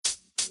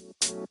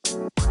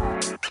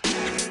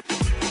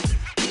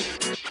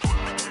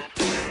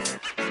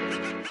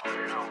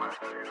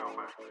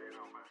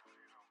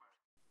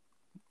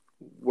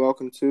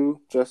Welcome to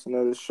Just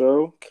Another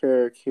Show.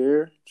 Carrick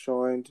here,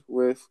 joined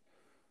with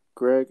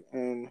Greg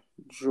and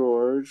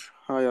George.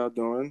 How y'all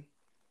doing?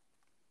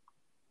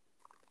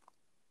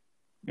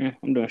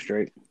 I'm doing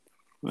straight.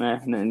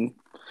 Nothing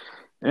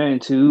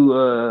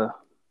too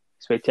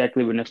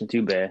spectacular, but nothing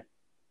too bad.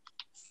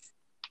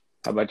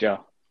 How about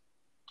y'all?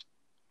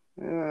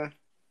 Yeah,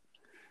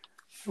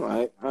 all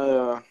right.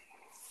 I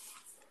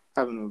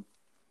having the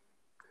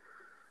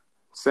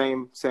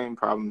same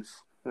problems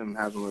I'm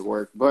having with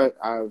work, but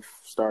I've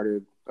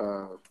started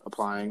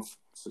applying.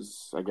 This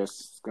is, I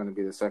guess, going to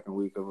be the second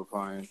week of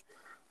applying.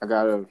 I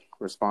got a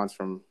response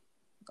from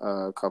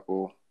a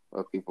couple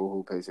of people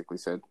who basically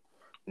said,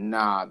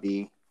 "Nah,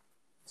 B."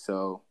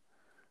 So,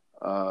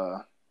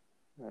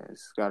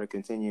 it's got to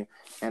continue,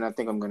 and I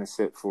think I'm going to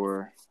sit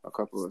for a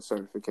couple of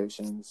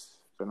certifications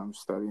that I'm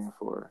studying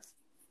for.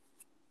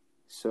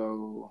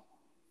 So,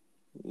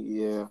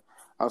 yeah.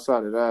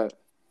 Outside of that,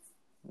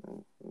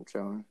 I'm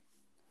chilling.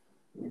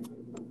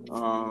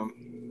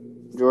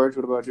 George,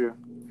 what about you?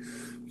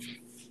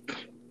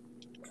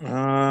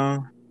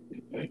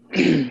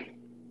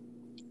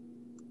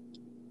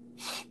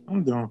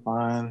 I'm doing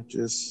fine.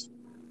 Just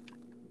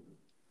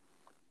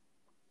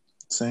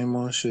same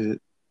old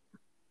shit.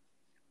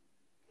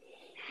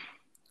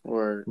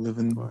 Or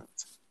living what?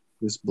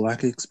 this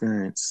black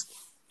experience.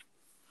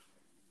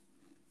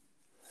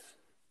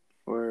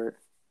 Or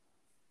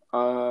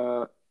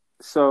I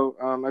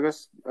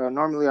guess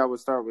normally I would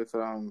start with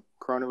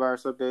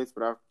coronavirus updates,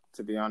 but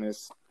to be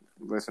honest,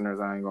 listeners,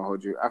 I ain't gonna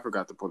hold you. I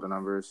forgot to pull the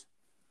numbers,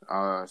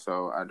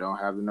 so I don't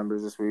have the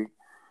numbers this week.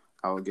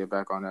 I will get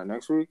back on that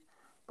next week.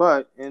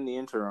 But in the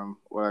interim,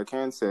 what I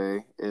can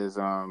say is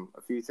a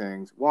few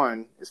things.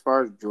 One, as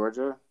far as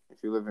Georgia,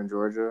 if you live in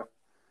Georgia,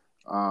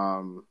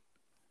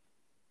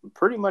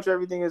 pretty much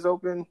everything is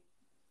open.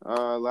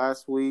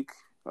 Last week,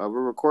 we're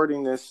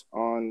recording this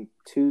on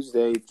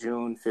Tuesday,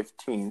 June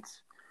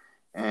 15th.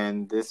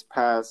 And this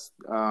past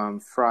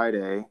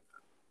Friday,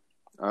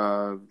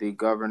 the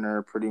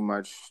governor pretty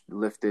much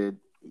lifted,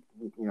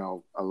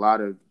 a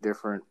lot of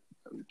different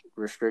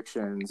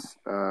restrictions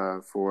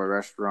for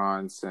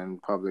restaurants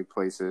and public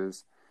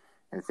places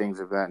and things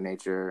of that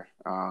nature.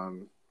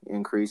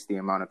 Increased the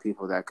amount of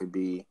people that could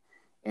be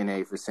in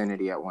a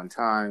vicinity at one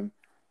time.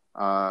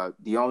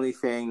 The only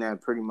thing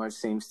that pretty much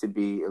seems to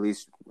be, at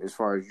least as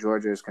far as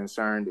Georgia is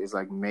concerned, is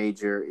like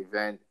major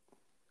events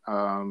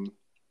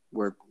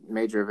where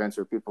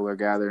people are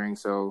gathering.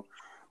 So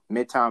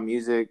Midtown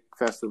Music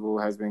Festival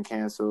has been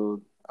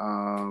canceled.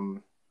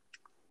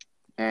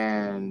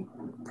 And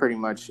pretty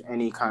much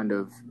any kind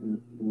of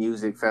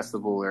music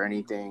festival or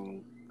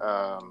anything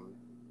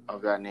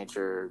of that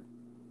nature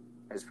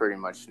is pretty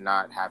much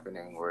not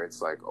happening, where it's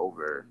like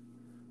over,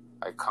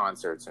 like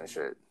concerts and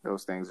shit.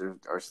 Those things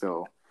are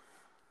still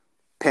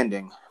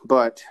pending.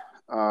 But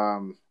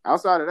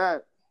outside of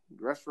that,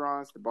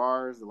 restaurants, the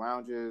bars, the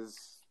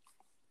lounges,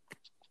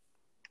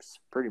 it's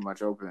pretty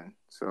much open.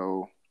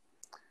 So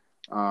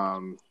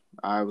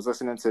I was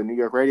listening to New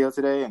York radio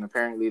today, and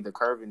apparently the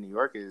curve in New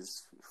York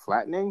is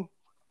flattening,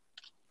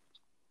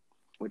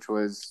 which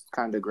was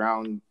kind of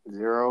ground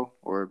zero,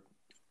 or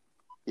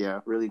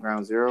really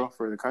ground zero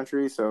for the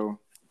country. So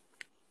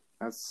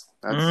that's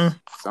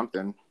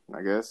something,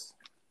 I guess.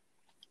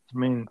 I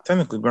mean,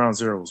 technically ground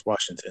zero was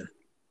Washington.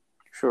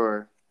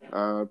 Sure.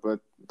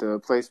 But the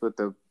place with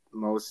the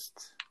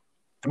most,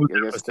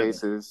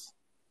 cases.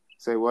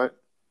 Say what?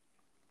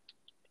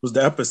 It was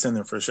the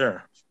epicenter for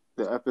sure.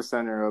 The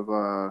epicenter of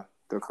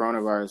the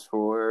coronavirus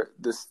for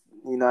this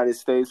United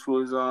States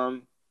was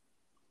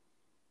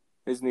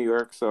is New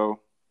York. So,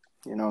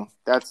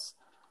 it's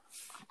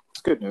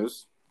good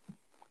news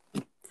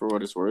for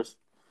what it's worth.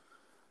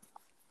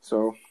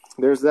 So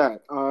there's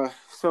that.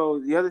 So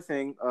the other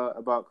thing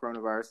about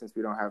coronavirus, since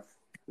we don't have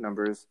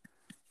numbers,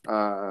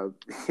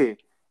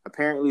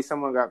 apparently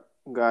someone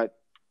got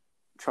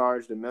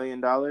charged $1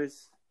 million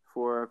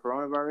for a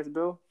coronavirus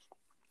bill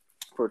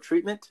for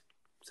treatment,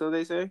 so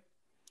they say.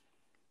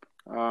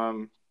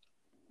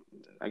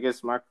 I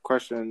guess my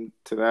question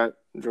to that,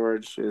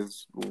 George,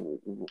 is,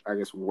 I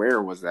guess,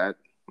 where was that?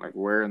 Like,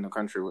 where in the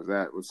country was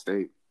that? What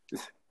state?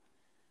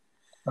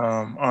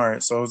 All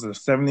right, so it was a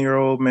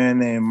 70-year-old man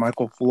named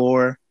Michael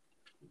Floor.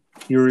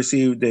 He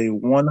received a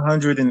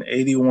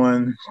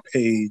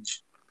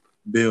 181-page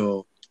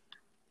bill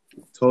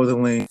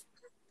totaling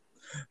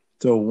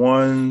to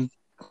 $1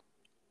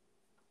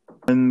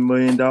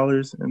 million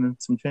and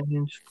some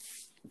change.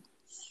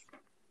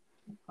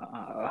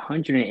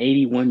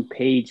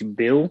 181-page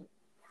bill.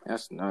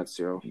 That's nuts,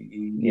 yo.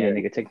 Yeah,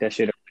 nigga, take that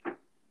shit up.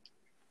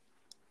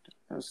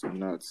 That's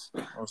nuts.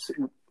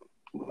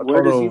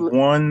 Where does he live?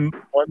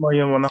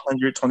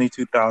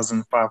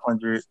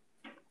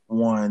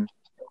 $1,122,501.04.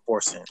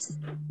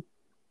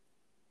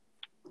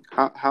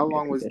 How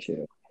long was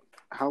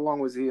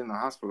he in the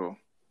hospital?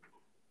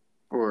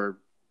 Or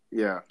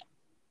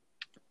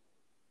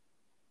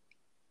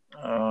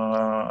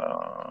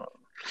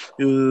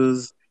It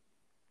was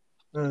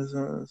That's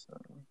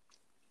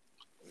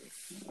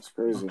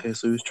crazy. okay.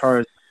 So he was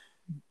charged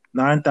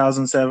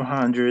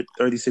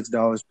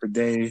 $9,736 per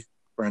day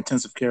for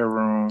intensive care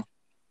room.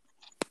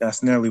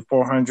 That's nearly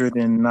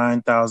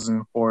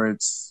 $409,000 for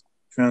its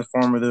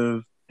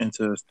transformative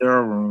into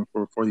sterile room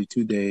for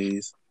 42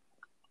 days.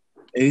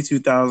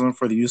 $82,000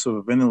 for the use of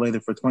a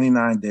ventilator for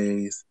 29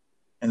 days,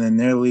 and then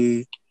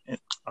nearly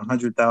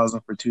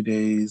 $100,000 for 2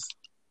 days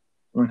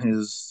when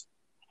his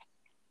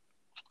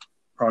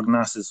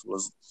prognosis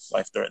was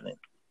life-threatening.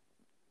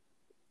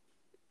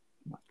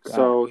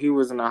 So he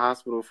was in the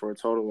hospital for a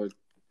total of,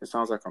 it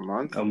sounds like a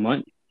month. A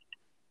month?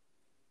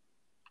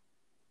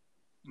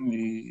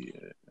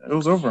 Yeah, it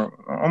was over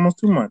almost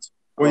 2 months.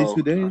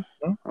 42 days.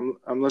 Huh?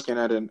 I'm looking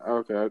at it.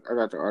 Okay, I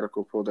got the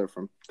article pulled up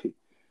from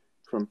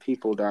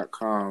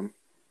people.com.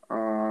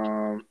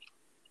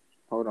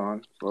 Hold on,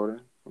 it's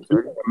loading.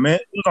 Man,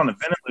 he was on a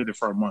ventilator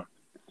for a month.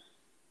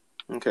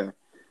 Okay,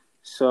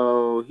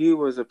 so he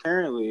was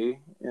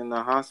apparently in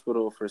the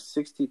hospital for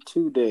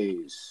 62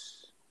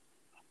 days.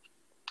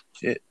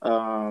 Shit.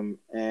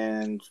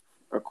 And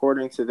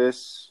according to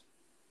this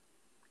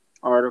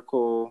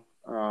article,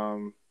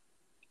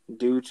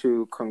 due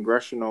to the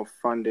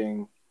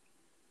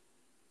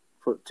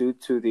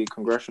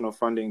congressional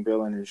funding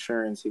bill and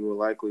insurance, he will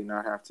likely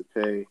not have to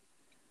pay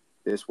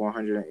this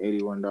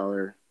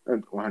 $181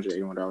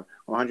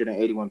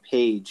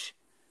 page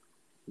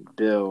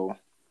bill.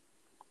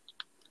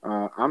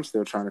 I'm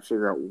still trying to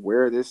figure out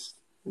where this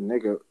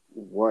nigga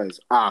was.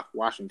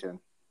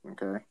 Washington.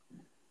 Okay.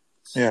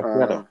 Yeah,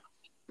 Seattle.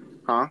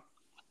 Huh?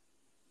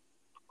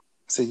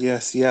 So yeah,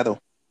 Seattle.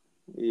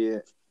 Yeah,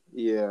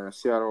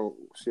 Seattle,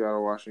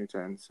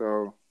 Washington.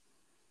 So,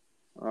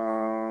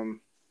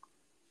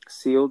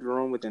 sealed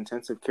room with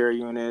intensive care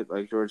unit,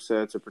 like George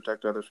said, to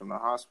protect others from the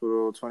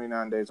hospital.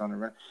 29 days on the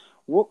rent.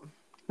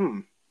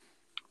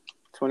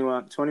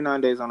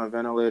 29 days on a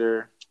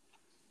ventilator.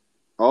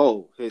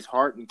 Oh, his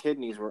heart and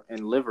kidneys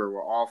and liver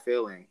were all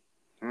failing.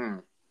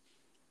 $1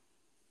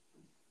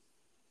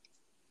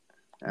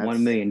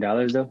 million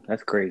though?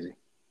 That's crazy.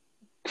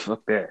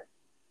 Fuck that.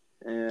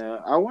 Yeah,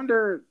 I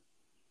wonder.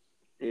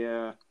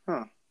 Yeah,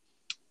 huh.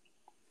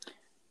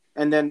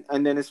 And then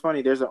it's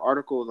funny. There's an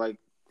article, like,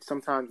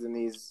 sometimes in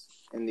these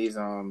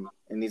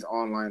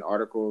online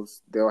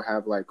articles, they'll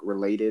have like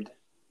related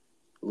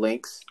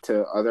links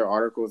to other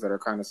articles that are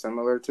kind of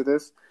similar to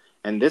this.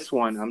 And this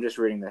one, I'm just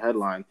reading the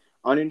headline: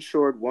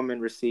 uninsured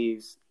woman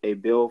receives a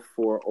bill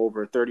for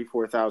over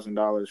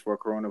 $34,000 for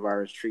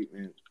coronavirus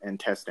treatment and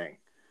testing.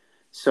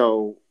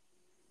 So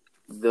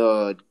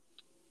the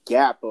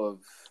gap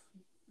of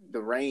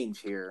the range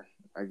here,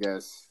 I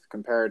guess,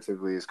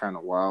 comparatively, is kind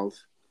of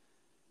wild.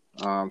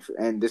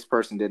 And this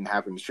person didn't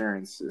have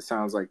insurance. It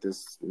sounds like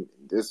this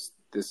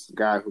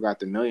guy who got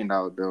the $1 million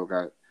bill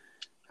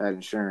had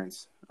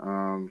insurance.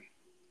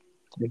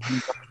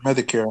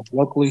 Medicare.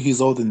 Luckily,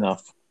 he's old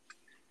enough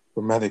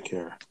for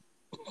Medicare.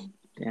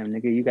 Damn,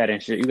 nigga, you got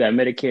insurance, you got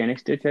Medicare, and they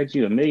still charge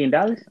you $1 million?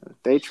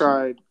 They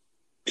tried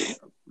you,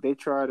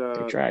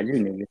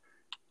 nigga.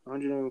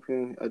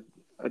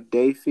 a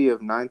day fee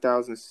of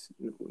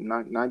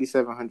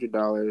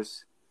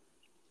 $9,700,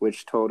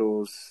 which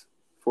totals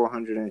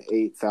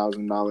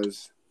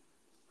 $408,000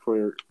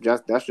 for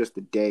that's just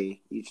a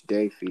day, each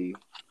day fee.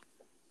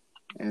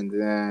 And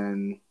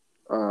then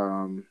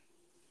I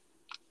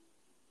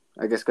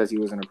guess because he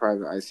was in a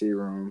private ICU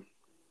room,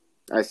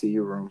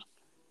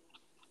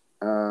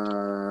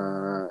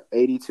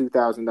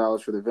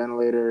 $82,000 for the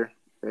ventilator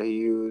that he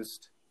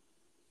used.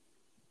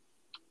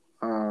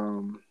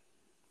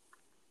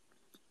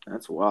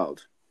 That's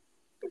wild.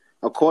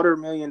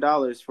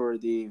 $250,000 for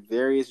the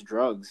various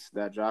drugs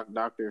that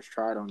doctors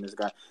tried on this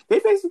guy. They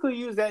basically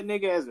used that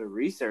nigga as a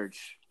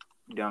research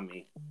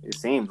dummy. It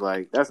seems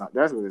like that's what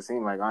it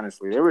seemed like.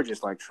 Honestly, they were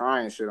just like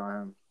trying shit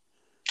on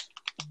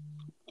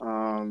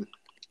him.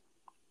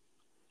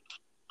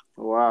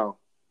 Wow,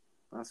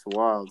 that's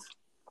wild.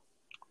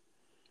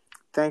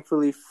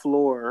 Thankfully,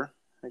 Floor,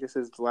 I guess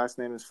his last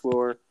name is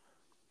Floor,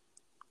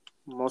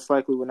 most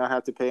likely will not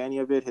have to pay any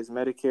of it. His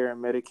Medicare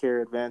and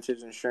Medicare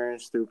Advantage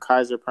insurance through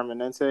Kaiser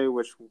Permanente,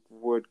 which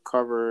would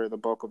cover the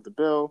bulk of the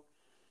bill.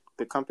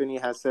 The company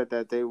has said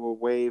that they will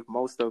waive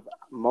most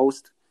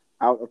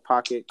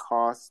out-of-pocket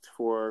costs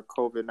for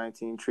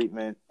COVID-19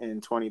 treatment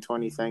in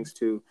 2020, thanks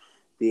to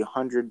the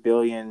 $100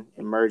 billion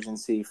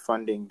emergency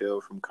funding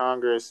bill from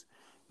Congress,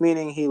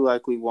 meaning he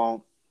likely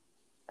won't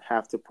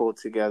have to pull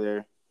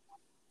together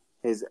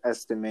his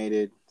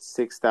estimated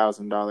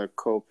 $6,000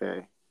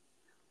 copay.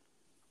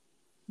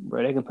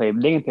 Bro, they can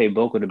pay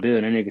bulk of the bill,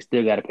 and then they can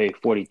still got to pay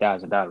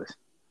 $40,000.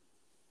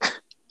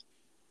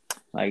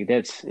 Like,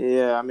 that's...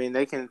 Yeah, I mean,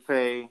 they can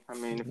pay... I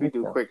mean, if you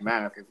do quick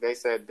math, if they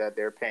said that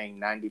they're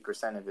paying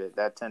 90% of it,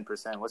 that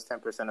 10%, what's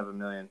 10% of $1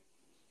 million?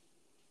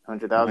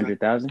 100,000?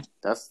 100,000?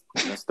 That's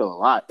still a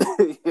lot.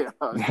 You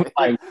know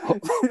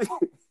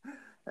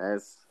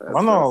that's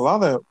I know a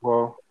lot of...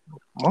 Well,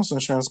 most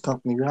insurance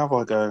companies, you have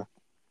like a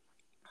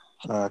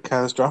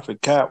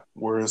catastrophic cap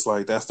where it's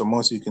like that's the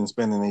most you can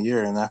spend in a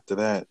year, and after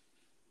that,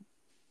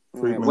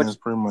 Treatment is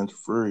pretty much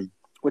free.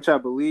 Which I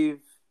believe,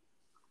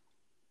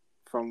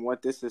 from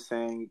what this is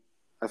saying,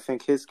 I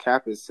think his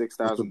cap is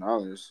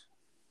 $6,000.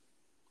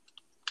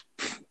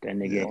 That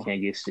nigga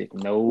can't get sick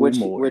no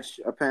more. Which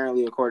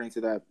apparently, according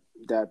to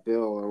that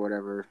bill or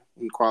whatever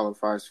he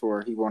qualifies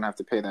for, he won't have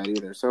to pay that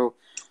either. So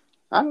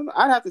I don't know.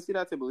 I'd have to see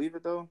that to believe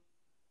it, though.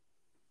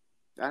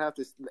 I'd have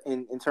to,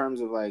 in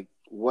terms of like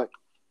what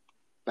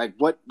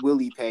will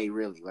he pay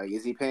really? Like,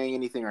 is he paying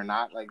anything or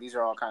not? Like, these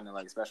are all kind of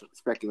like special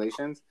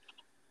speculations.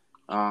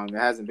 It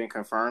hasn't been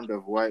confirmed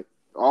of what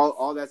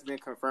all that's been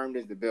confirmed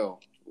is the bill.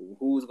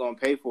 Who's going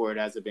to pay for it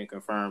hasn't been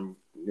confirmed.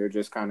 They're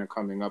just kind of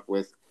coming up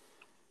with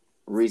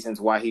reasons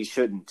why he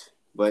shouldn't.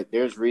 But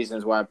there's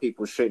reasons why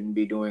people shouldn't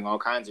be doing all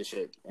kinds of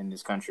shit in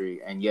this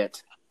country, and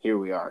yet here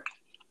we are.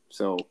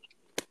 So,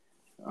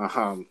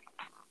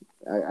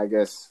 I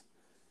guess,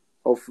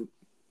 hopefully,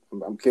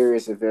 I'm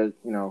curious if there's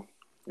an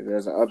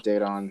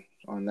update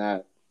on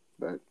that.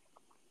 But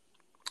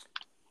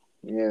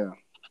yeah.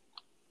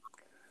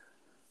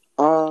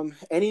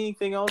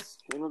 Anything else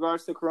in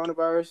regards to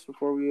coronavirus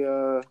before we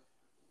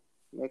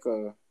make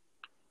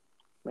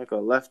a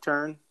left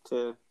turn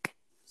to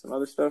some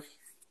other stuff?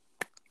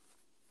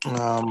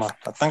 I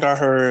think I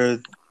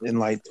heard in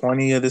like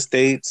 20 of the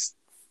states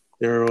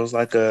there was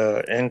like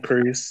a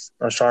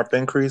sharp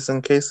increase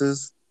in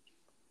cases.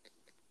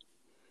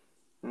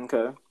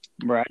 Okay.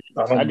 Right.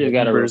 I just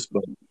got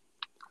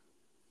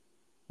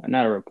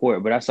not a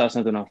report, but I saw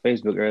something on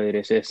Facebook earlier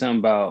that said something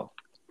about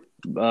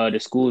the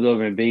schools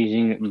over in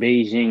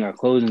Beijing are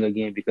closing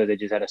again because they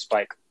just had a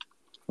spike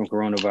from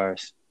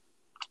coronavirus.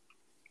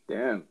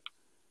 Damn.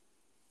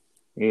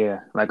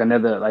 Yeah,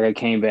 it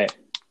came back.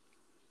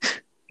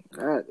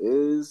 That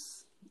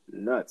is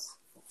nuts.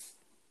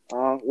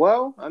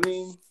 Well, I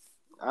mean,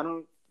 I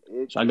don't.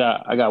 I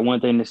got one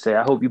thing to say.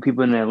 I hope you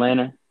people in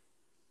Atlanta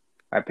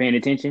are paying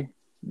attention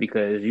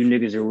because you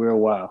niggas are real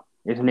wild.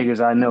 There's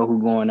niggas I know who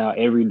going out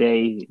every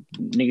day.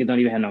 Niggas don't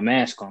even have no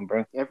mask on,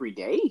 bro. Every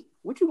day?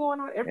 What you going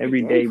on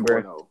every day for,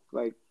 bro? Though?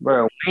 Like,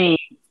 bro,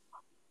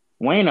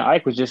 Wayne and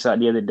Ike was just out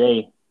the other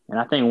day, and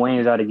I think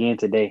Wayne's out again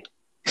today.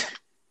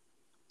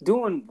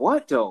 Doing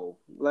what though?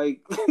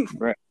 Like,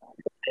 bro,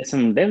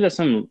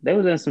 they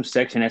was in some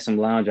section at some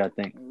lounge, I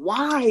think.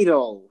 Why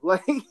though?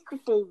 Like,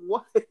 for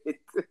what?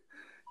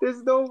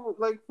 There's no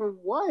for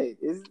what?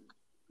 Is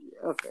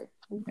okay.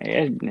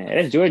 Hey,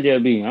 that's Georgia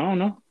LB. I don't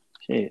know.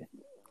 Shit.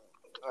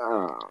 I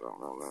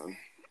don't know, man.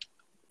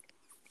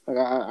 Like,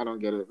 I don't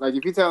get it. Like,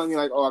 if you're telling me,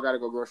 like, oh, I gotta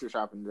go grocery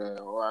shopping today,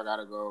 or I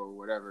gotta go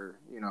whatever,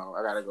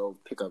 I gotta go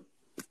pick up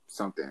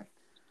something.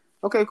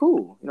 Okay,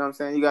 cool. You know what I'm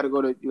saying? You gotta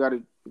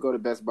go to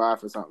Best Buy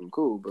for something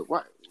cool, but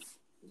what?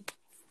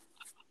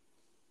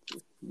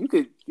 You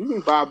can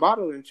buy a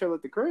bottle and chill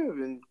at the crib,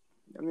 and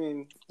I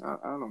mean, I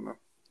don't know.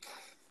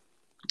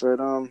 But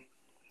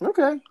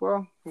okay,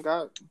 well,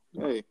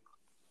 hey.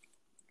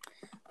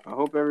 I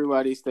hope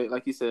everybody stay,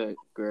 like you said,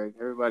 Greg.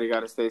 Everybody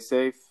got to stay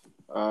safe.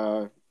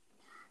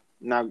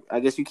 Now, I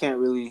guess you can't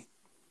really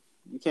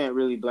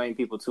blame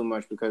people too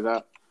much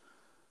because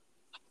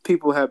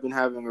people have been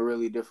having a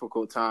really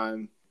difficult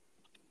time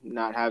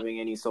not having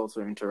any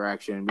social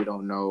interaction. We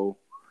don't know.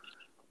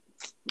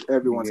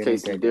 Everyone's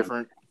case is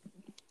different.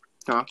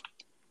 Huh?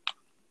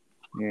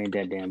 It ain't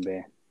that damn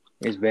bad.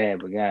 It's bad,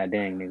 but god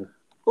dang, nigga.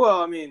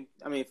 Well, I mean,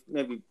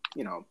 maybe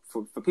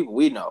for people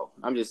we know.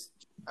 I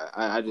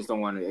just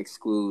don't want to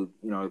exclude,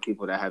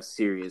 people that have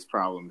serious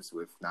problems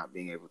with not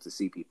being able to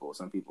see people.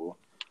 Some people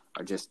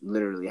are just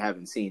literally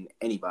haven't seen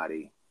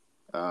anybody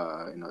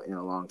in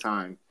a long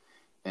time,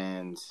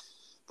 and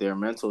their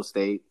mental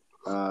state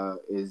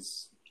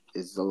is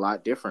a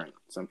lot different.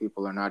 Some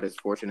people are not as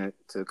fortunate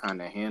to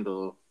kind of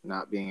handle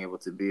not being able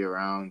to be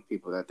around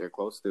people that they're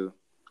close to,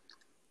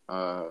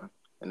 and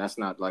that's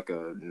not like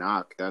a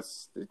knock.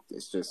 It's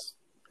just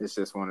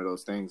one of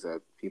those things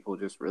that people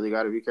just really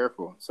got to be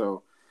careful.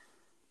 So,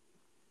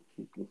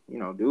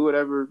 do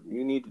whatever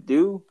you need to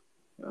do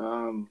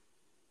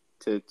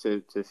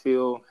to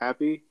feel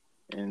happy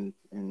and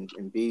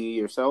be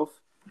yourself.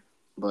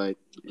 But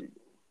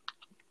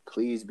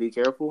please be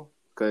careful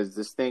because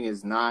this thing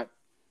is not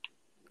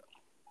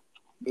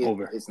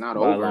over. It's not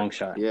by over. A long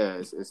shot. Yeah,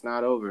 it's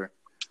not over.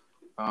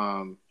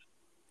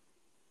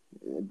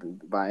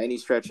 By any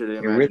stretch of the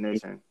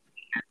imagination.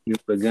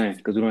 You've begun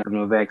because we don't have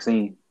no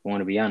vaccine. I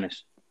want to be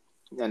honest.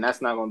 And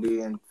that's not going to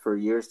be in for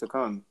years to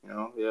come,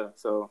 Yeah,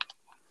 so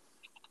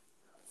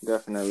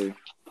definitely.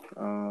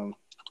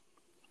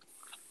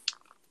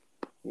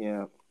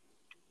 Yeah.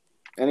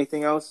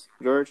 Anything else,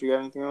 George? You got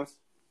anything else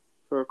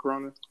for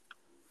Corona?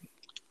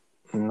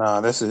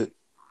 Nah, that's it.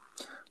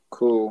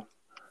 Cool.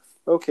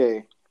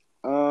 Okay.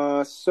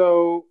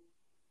 So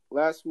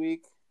last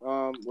week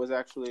was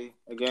actually,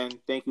 again,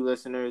 thank you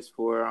listeners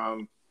for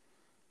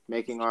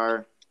making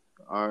the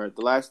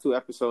last two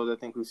episodes. I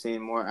think we've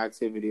seen more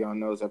activity on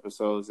those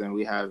episodes than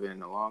we have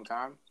in a long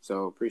time.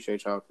 So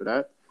appreciate y'all for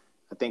that.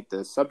 I think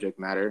the subject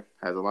matter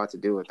has a lot to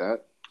do with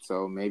that.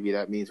 So maybe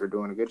that means we're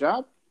doing a good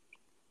job.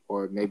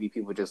 Or maybe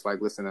people just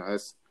like listening to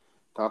us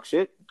talk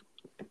shit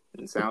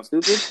and sound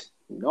stupid.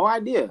 No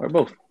idea. Or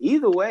both.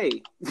 Either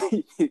way,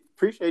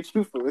 appreciate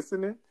you for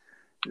listening.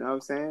 You know what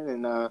I'm saying?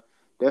 And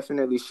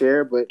definitely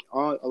share. But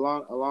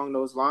along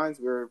those lines,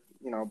 we're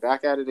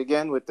back at it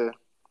again with the.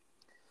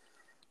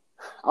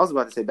 I was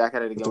about to say back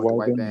at it again with the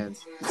white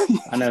bands.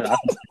 I know. I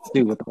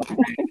do with the white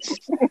bands.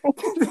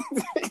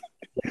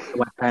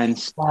 White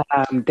bands.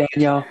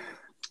 Daniel.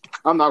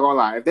 I'm not gonna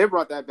lie. If they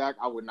brought that back,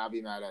 I would not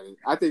be mad at it.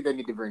 I think they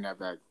need to bring that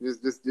back,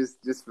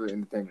 just for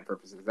entertainment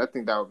purposes. I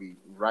think that would be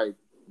right.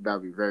 That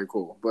would be very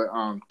cool. But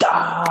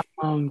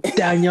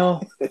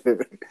Daniel.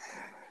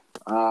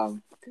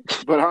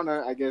 But on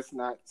a, I guess,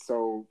 not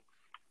so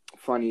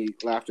funny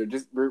laughter.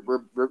 Just we're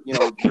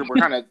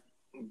kind of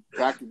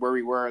back to where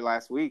we were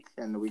last week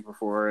and the week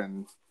before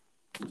and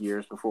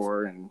years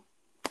before and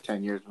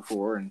 10 years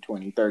before and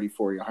 20, 30,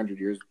 40, 100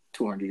 years,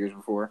 200 years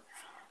before.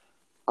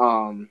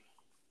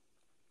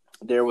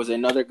 There was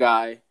another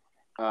guy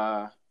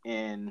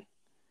in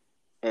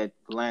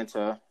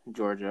Atlanta,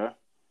 Georgia,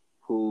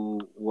 who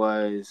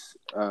was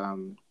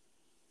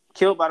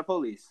killed by the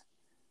police.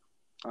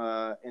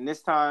 And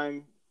this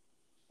time,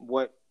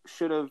 what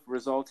should have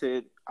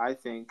resulted, I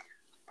think,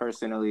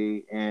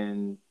 personally,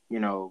 in,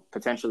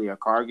 potentially a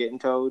car getting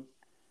towed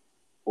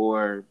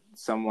or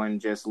someone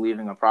just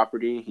leaving a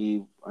property,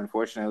 he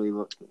unfortunately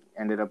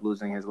ended up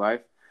losing his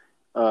life.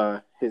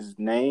 His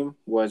name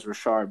was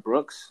Rayshard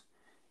Brooks.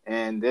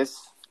 And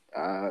this,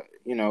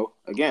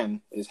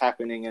 again, is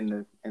happening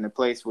in the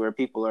place where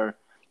people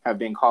have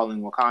been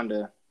calling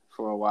Wakanda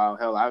for a while.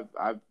 Hell,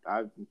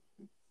 I've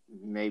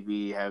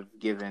maybe have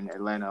given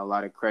Atlanta a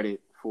lot of credit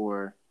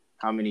for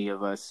how many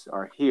of us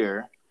are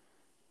here.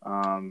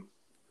 A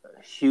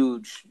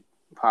huge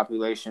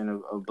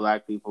population of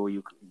Black people.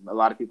 A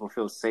lot of people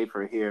feel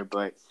safer here,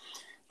 but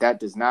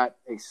that does not,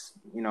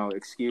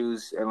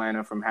 excuse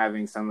Atlanta from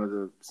having some of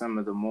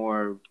the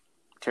more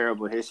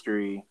terrible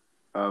history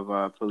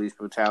of police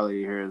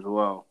brutality here as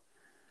well.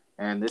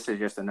 And this is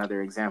just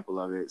another example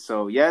of it.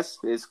 So yes,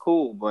 it's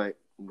cool, but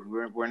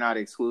we're not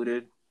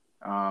excluded.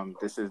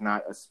 This is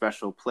not a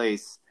special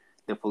place.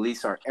 The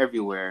police are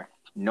everywhere.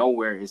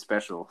 Nowhere is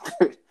special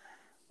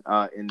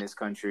in this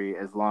country,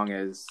 as long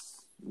as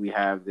we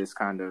have this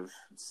kind of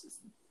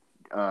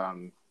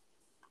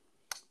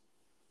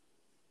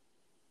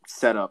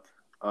setup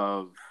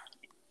of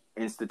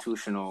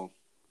institutional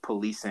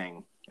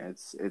policing.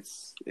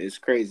 It's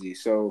crazy.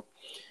 So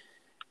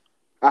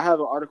I have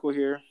an article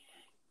here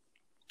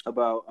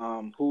about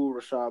who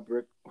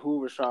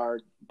Rayshard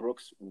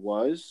Brooks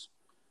was,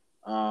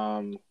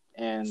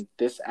 and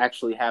this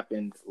actually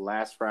happened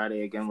last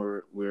Friday. Again,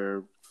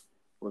 we're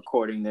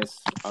recording this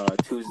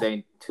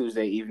Tuesday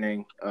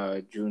evening,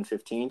 June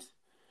 15th.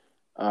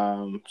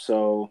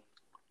 So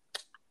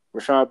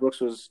Rayshard Brooks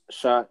was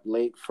shot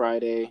late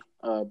Friday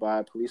by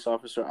a police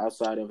officer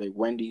outside of a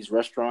Wendy's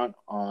restaurant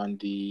on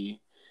the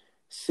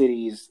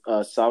city's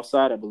south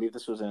side. I believe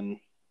this was in.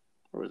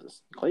 Where was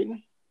this?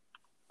 Clayton?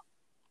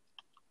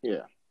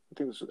 Yeah,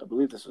 I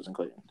believe this was in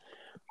Clayton.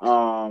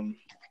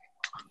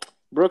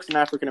 Brooks, an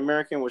African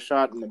American, was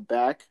shot in the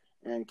back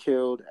and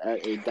killed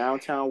at a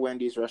downtown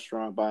Wendy's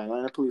restaurant by an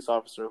Atlanta police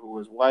officer who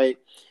was white.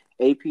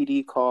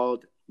 APD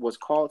was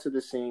called to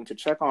the scene to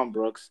check on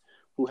Brooks,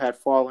 who had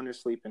fallen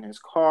asleep in his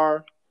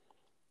car.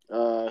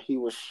 He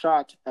was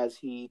shot as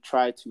he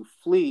tried to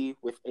flee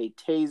with a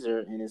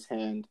taser in his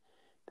hand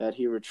that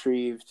he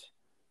retrieved.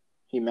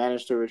 He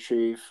managed to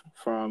retrieve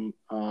from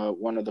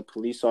one of the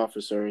police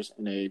officers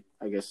in a,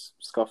 I guess,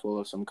 scuffle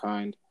of some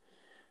kind.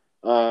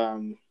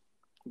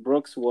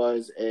 Brooks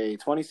was a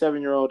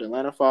 27-year-old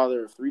Atlanta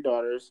father of 3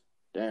 daughters.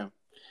 Damn.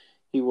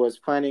 He was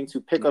planning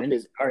to pick up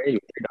his... 3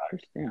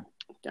 daughters, damn.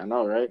 I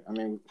know, right? I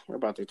mean, we're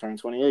about to turn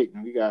 28,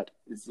 and we got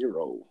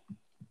 0.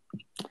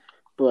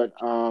 But...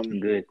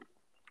 Good.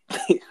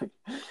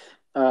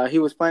 He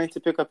was planning to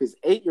pick up his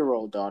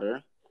 8-year-old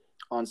daughter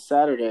on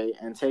Saturday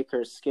and take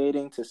her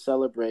skating to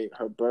celebrate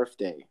her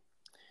birthday.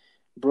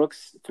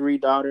 Brooks' 3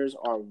 daughters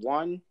are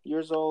 1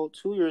 year old,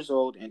 2 years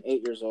old, and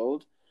 8 years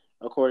old,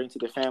 according to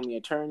the family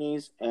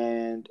attorneys.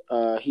 And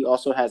he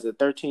also has a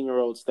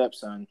 13-year-old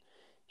stepson.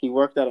 He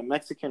worked at a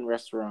Mexican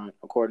restaurant,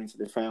 according to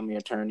the family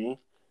attorney.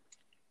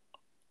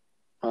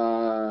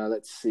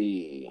 Let's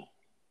see.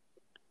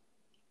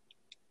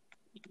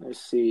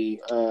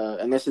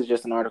 And this is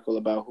just an article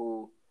about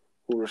who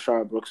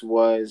Rayshard Brooks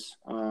was.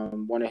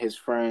 One of his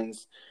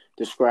friends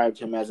described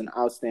him as an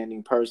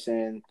outstanding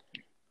person.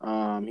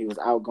 He was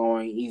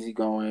outgoing,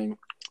 easygoing,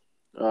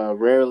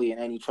 rarely in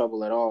any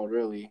trouble at all,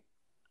 really.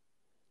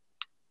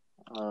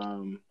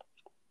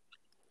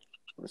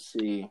 Let's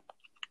see.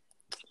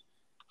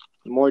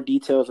 More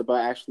details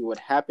about actually what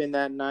happened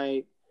that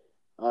night.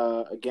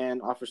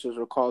 Again, officers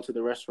were called to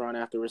the restaurant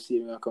after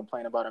receiving a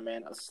complaint about a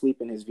man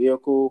asleep in his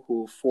vehicle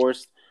who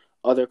forced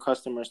other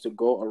customers to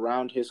go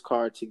around his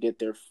car to get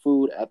their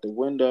food at the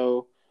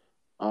window.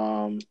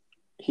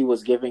 He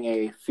was giving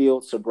a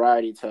field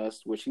sobriety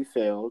test, which he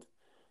failed,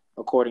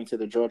 according to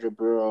the Georgia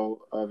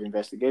Bureau of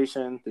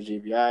Investigation, the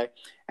GBI.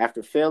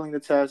 After failing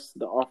the test,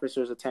 the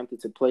officers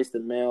attempted to place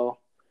the male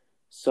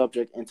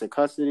subject into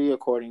custody,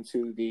 according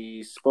to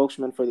the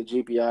spokesman for the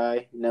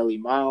GBI, Nellie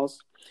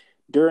Miles.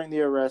 During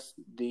the arrest,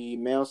 the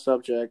male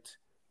subject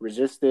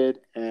resisted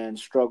and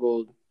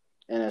struggled,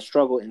 and a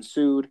struggle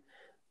ensued.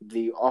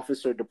 The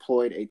officer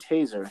deployed a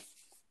taser.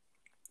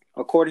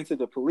 According to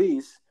the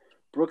police,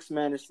 Brooks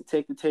managed to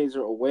take the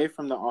taser away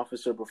from the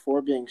officer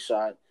before being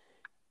shot.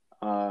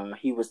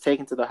 He was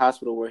taken to the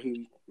hospital where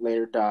he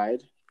later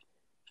died.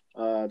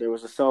 There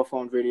was a cell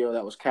phone video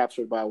that was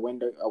captured by a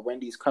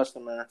Wendy's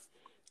customer,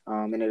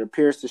 and it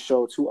appears to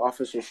show two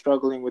officers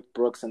struggling with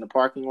Brooks in the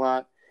parking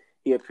lot.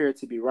 He appeared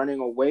to be running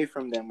away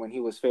from them when he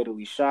was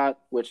fatally shot,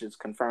 which is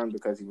confirmed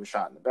because he was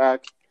shot in the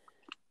back.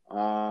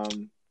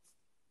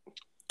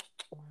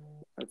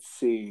 Let's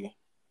see.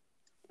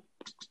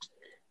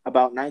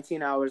 About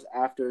 19 hours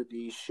after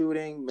the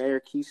shooting,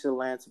 Mayor Keisha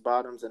Lance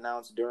Bottoms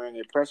announced during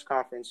a press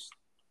conference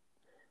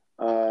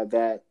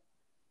that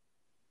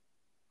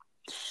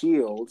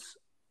Shields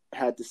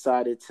had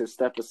decided to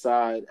step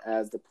aside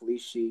as the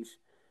police chief.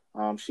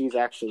 She's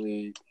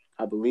actually,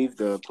 I believe,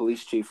 the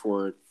police chief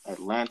for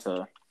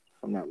Atlanta,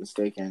 if I'm not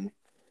mistaken.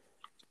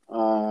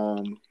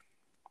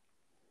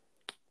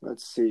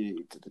 Let's see.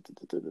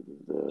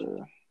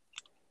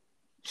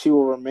 She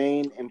will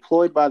remain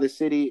employed by the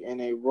city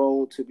in a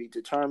role to be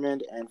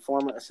determined, and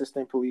former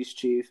Assistant Police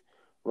Chief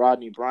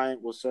Rodney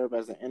Bryant will serve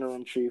as the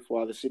interim chief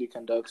while the city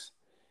conducts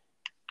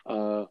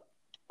a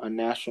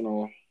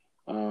national,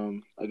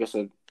 an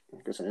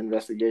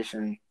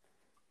investigation.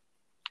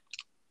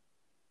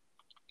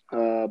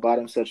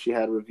 Bottoms said she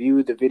had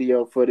reviewed the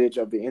video footage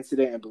of the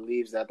incident and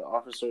believes that the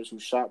officers who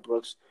shot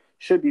Brooks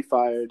should be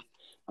fired,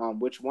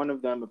 which one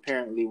of them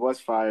apparently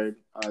was fired.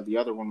 The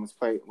other one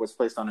was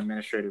placed on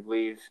administrative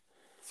leave.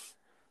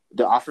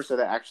 The officer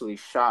that actually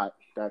fired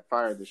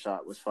the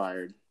shot was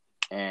fired,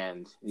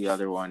 and the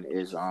other one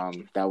is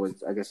that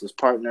was, I guess, his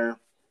partner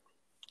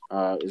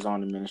is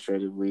on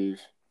administrative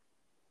leave.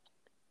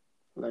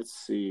 Let's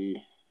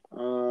see.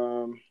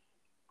 And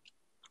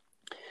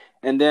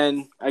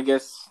then I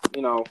guess,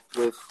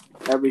 with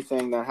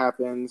everything that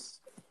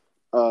happens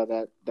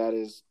that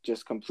is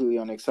just completely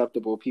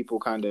unacceptable, people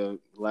kind of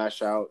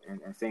lash out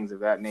and things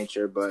of that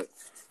nature. But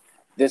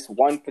this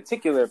one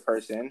particular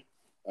person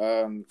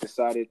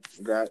decided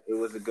that it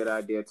was a good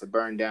idea to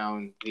burn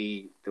down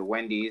the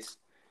Wendy's,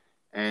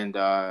 and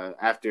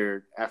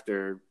after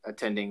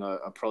attending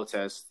a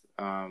protest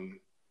and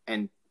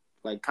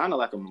kind of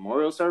like a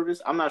memorial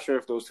service. I'm not sure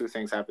if those two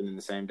things happened in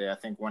the same day. I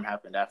think one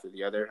happened after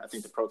the other. I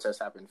think the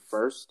protest happened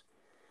first,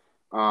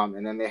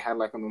 and then they had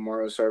like a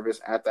memorial service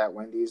at that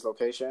Wendy's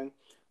location.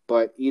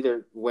 But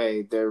either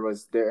way,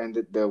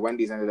 the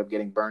Wendy's ended up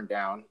getting burned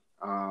down,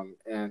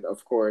 and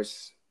of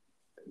course,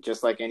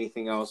 just like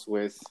anything else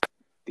with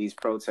these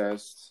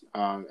protests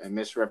and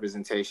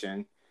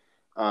misrepresentation,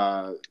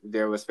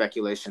 there was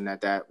speculation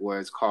that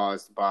was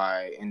caused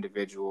by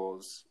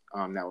individuals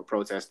that were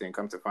protesting.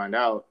 Come to find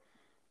out,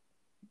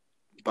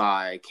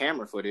 by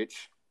camera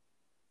footage,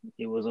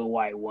 it was a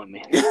white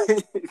woman.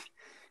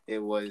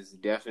 It was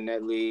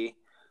definitely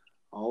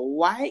a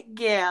white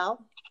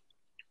gal.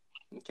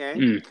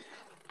 Okay.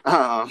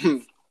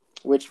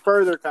 Which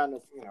further kind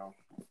of,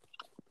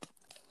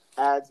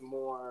 adds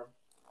more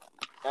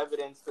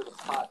evidence to the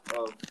pot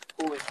of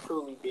who is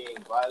truly being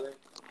violent,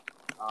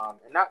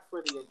 and not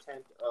for the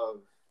intent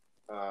of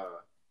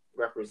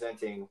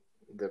representing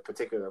the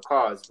particular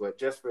cause, but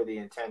just for the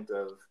intent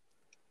of,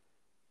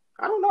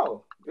 I don't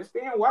know, just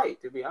being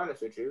white, to be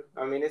honest with you.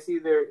 I mean, it's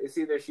either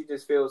she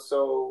just feels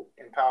so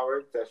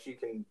empowered that she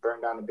can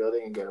burn down the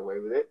building and get away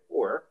with it,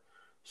 or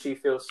she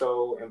feels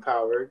so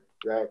empowered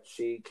that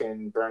she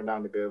can burn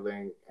down the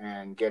building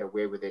and get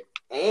away with it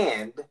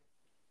and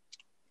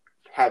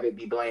have it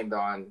be blamed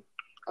on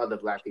other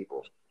black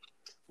people.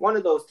 One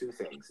of those two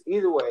things.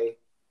 Either way,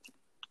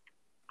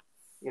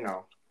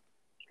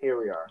 here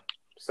we are.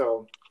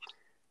 So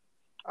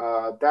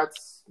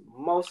that's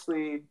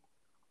mostly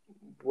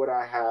what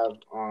I have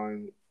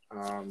on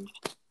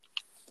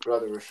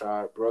Brother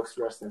Rayshard Brooks.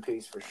 Rest in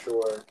peace for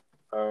sure.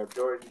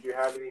 George, did you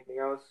have anything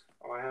else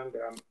on him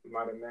that I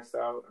might have missed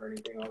out, or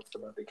anything else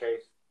about the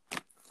case?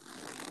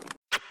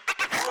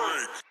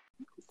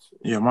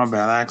 Yeah, my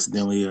bad. I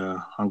accidentally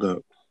hung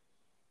up.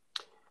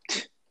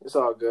 It's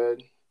all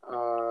good.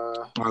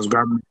 I was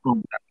grabbing the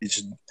phone. I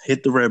just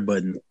hit the red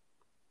button.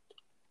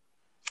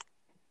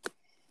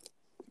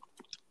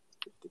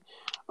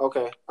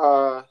 Okay.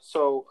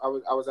 So I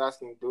was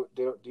asking, do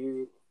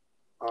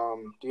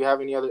you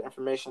have any other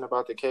information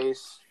about the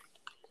case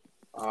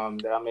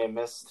that I may have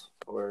missed,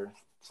 or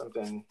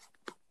something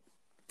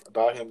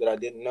about him that I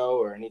didn't know,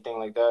 or anything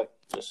like that?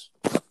 Just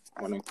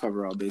want to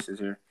cover all bases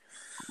here.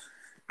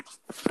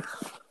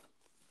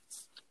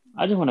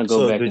 I just want to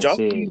go back and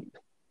say,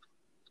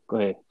 go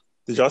ahead.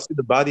 Did y'all see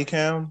the body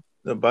cam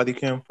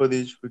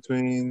footage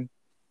between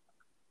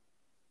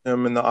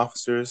him and the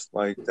officers,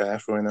 like the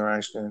actual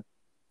interaction?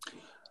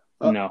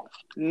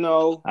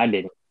 No, I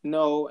didn't.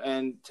 No,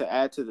 and to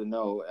add to the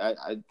no,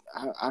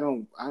 I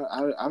don't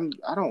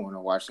want to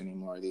watch any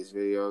more of these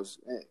videos.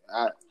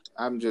 I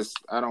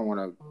don't want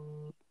to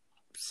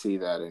see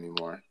that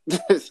anymore.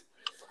 It's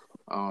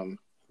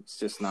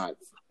just not.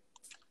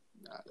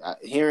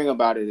 Hearing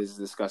about it is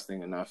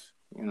disgusting enough,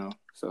 you know.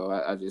 So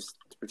I just,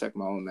 to protect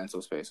my own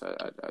mental space, I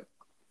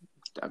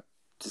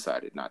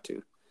decided not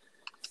to.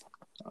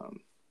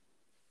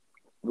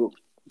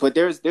 But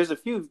there's a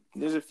few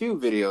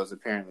videos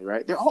apparently,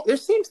 right? There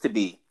seems to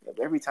be,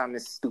 every time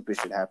this stupid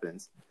shit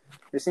happens,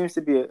 there seems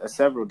to be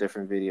several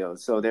different videos.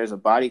 So there's a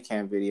body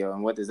cam video,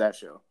 and what does that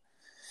show?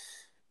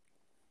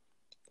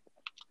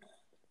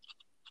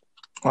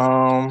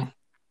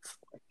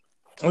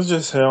 It's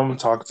just him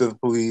talking to the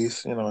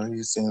police. You know,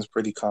 he seems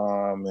pretty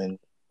calm and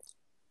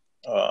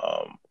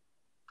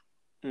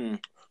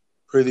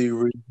pretty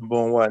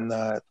reasonable and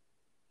whatnot.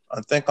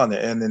 I think on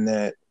the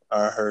internet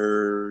I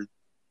heard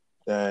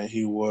that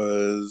he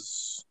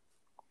was,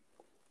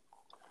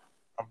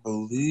 I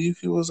believe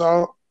he was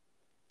out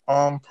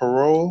on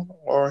parole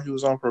or he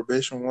was on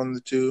probation, one of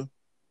the two.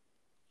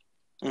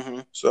 Mm-hmm.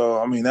 So,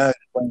 I mean, that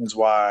explains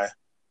why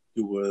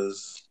he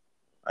was,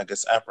 I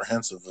guess,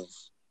 apprehensive of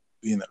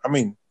being, I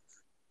mean,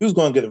 he was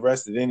going to get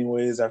arrested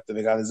anyways after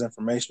they got his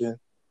information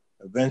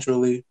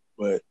eventually,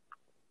 but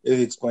it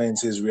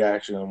explains his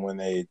reaction when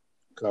they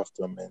cuffed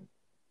him and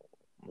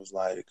was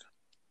like,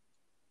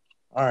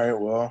 all right,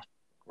 well,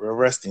 we're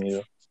arresting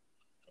you.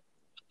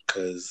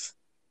 Because,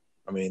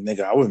 I mean,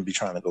 nigga, I wouldn't be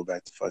trying to go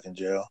back to fucking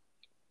jail.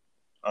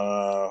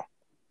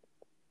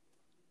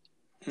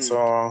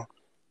 So,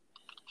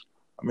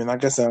 I mean, I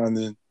guess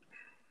that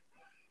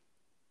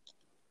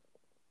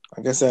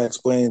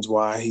explains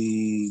why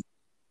he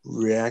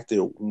reacted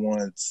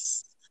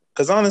once.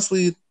 Because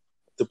honestly,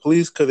 the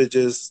police could have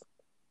just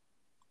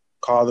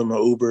called him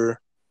an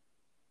Uber,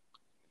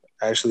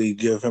 actually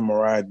give him a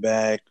ride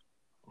back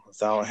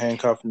without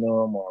handcuffing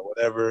him or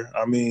whatever.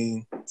 I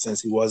mean,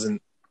 since he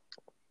wasn't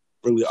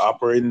really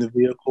operating the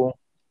vehicle,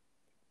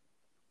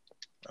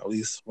 at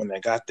least when they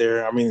got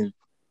there. I mean,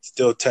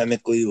 still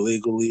technically,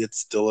 legally, it's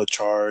still a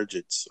charge.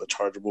 It's a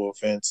chargeable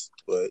offense.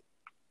 But,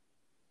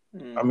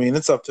 I mean,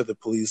 it's up to the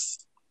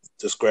police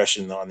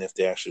discretion on if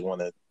they actually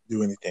want to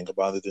do anything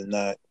about it or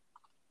not.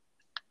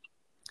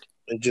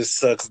 It just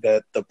sucks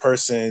that the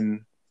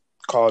person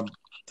called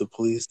the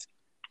police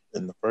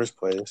in the first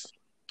place.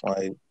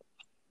 Like,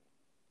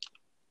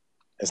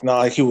 it's not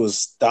like he was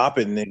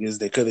stopping niggas.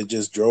 They could have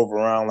just drove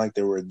around like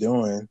they were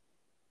doing.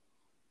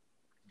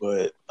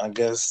 But I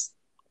guess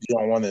you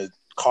don't want a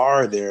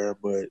car there,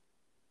 but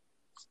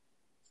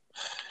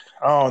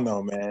I don't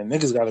know, man.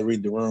 Niggas got to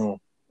read the room.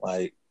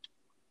 Like,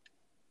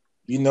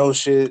 you know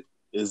shit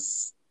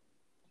is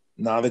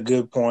not a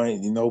good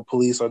point. You know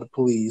police are the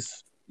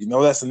police. You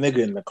know that's a nigga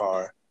in the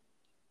car.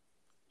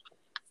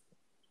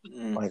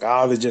 Like,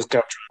 I would have just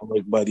kept trying to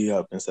wake Buddy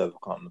up instead of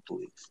calling the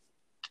police.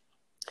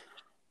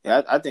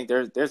 Yeah, I think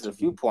there's a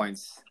few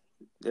points.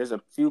 There's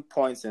a few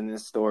points in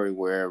this story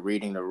where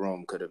reading the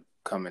room could have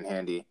come in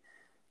handy.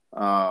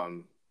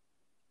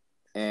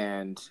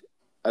 And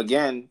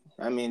again,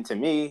 I mean, to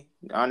me,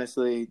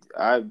 honestly,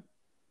 I'm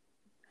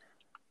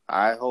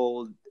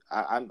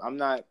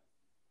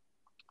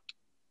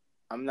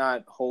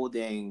not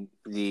holding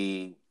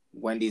the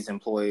Wendy's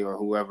employee or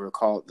whoever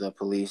called the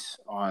police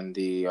on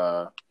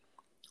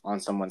on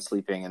someone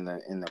sleeping in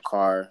the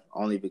car,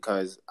 only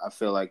because I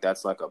feel like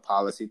that's like a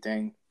policy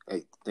thing.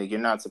 Like you're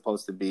not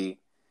supposed to be.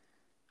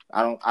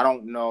 I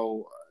don't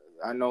know.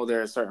 I know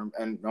there are certain,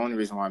 and the only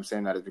reason why I'm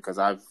saying that is because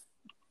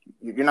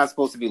you're not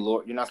supposed to be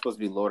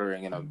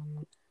loitering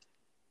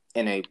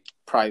in a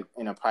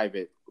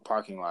private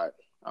parking lot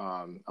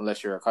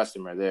unless you're a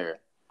customer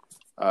there.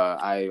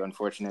 I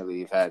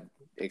unfortunately have had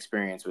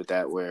experience with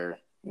that where,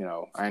 you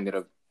know, I ended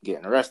up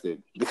getting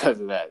arrested because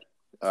of that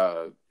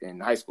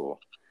in high school.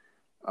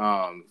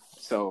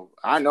 So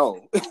I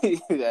know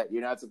that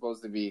you're not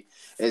supposed to be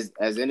as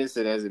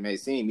innocent as it may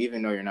seem,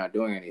 even though you're not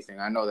doing anything.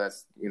 I know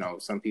that's, you know,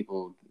 some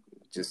people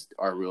just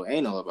are real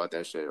anal about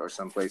that shit, or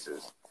some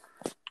places.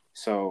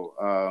 So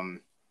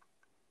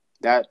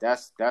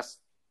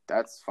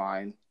that's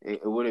fine.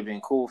 It would have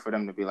been cool for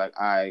them to be like,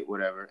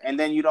 whatever. And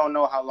then you don't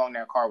know how long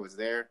that car was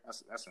there.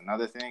 That's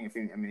another thing.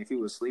 If he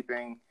was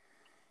sleeping,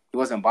 he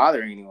wasn't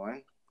bothering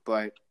anyone,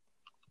 but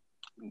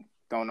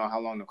don't know how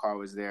long the car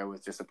was there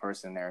with just a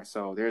person there.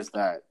 So there's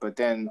that. But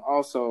then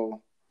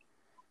also,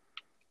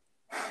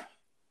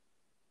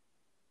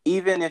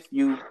 even if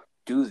you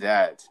do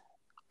that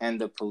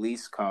and the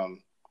police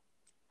come,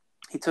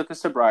 he took a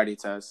sobriety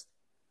test.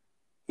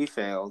 He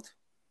failed.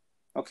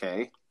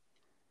 Okay.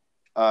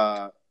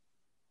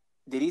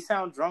 Did he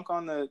sound drunk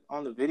on the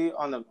video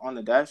on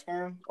the dash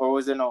cam, or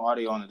was there no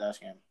audio on the dash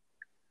cam?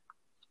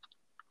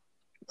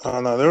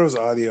 Oh no, there was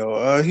audio.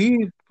 I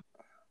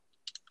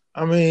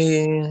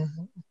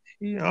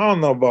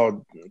don't know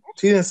about.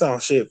 He didn't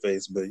sound shit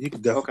faced, but you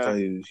could definitely tell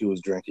you he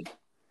was drinking.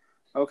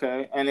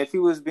 Okay, and if he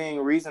was being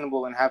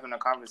reasonable and having a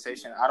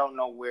conversation, I don't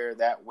know where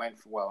that went.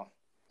 Well,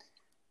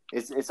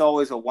 it's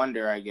always a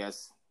wonder, I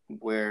guess,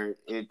 where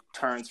it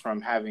turns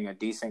from having a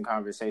decent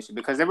conversation,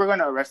 because they were going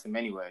to arrest him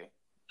anyway.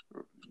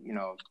 You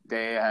know,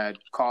 they had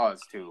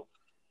cause to.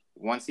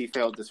 Once he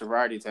failed the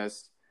sobriety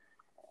test,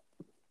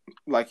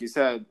 like you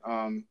said,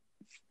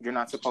 you're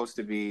not supposed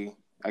to be,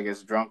 I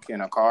guess, drunk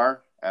in a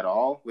car at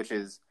all, which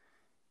is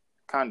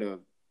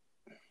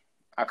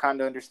I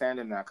kind of understand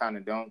it and I kind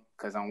of don't.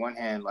 Because on one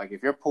hand, like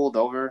if you're pulled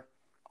over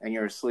and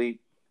you're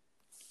asleep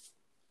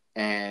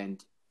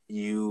and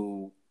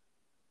you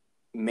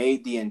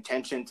made the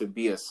intention to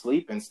be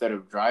asleep instead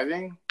of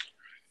driving,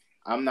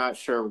 I'm not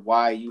sure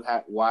why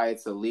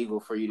it's illegal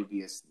for you to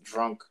be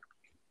drunk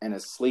and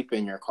asleep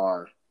in your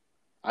car.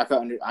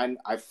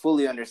 I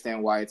fully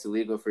understand why it's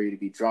illegal for you to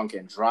be drunk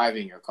and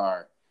driving your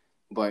car,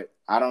 but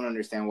I don't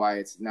understand why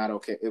it's not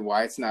okay.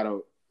 Why it's not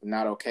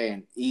okay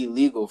and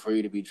illegal for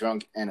you to be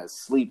drunk and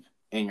asleep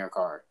in your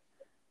car.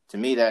 To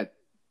me, that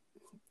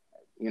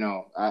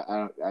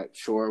I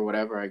sure,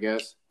 whatever, I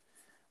guess.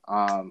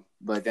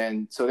 But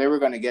then, so they were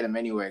going to get him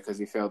anyway because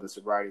he failed the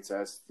sobriety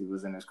test. He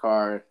was in his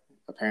car.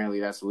 Apparently,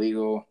 that's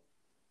illegal.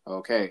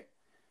 Okay.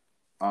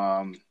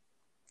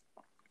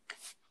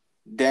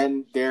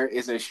 Then there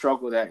is a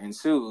struggle that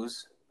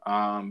ensues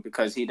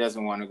because he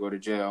doesn't want to go to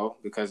jail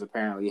because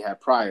apparently he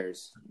had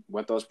priors.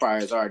 What those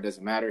priors are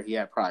doesn't matter. He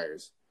had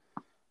priors.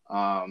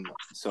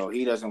 So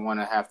he doesn't want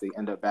to have to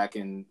end up back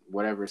in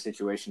whatever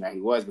situation that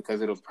he was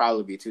because it'll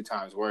probably be 2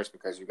 times worse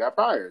because you got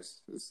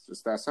priors. It's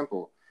just that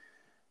simple.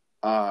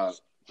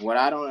 What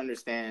I don't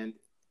understand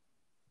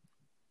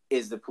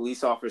is the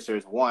police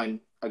officers,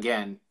 one,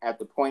 again, at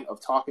the point of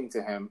talking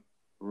to him,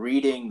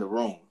 reading the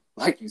room,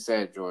 like you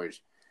said,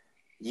 George.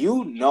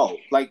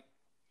 Like,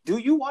 do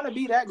you want to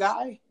be that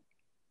guy?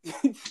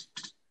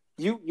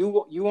 you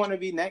want to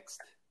be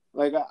next?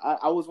 Like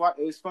I was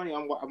watching. It was funny.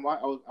 I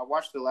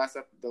watched the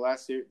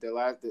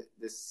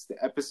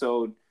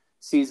episode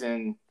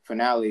season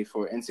finale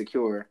for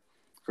Insecure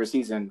for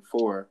season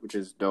 4, which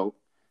is dope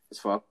as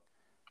fuck.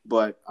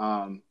 But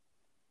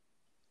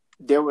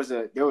there was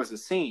a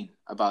scene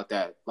about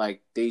that.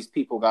 Like these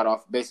people got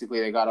off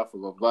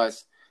of a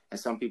bus, and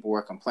some people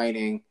were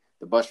complaining.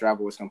 The bus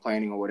driver was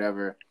complaining or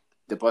whatever.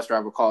 The bus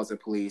driver calls the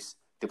police.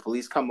 The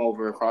police come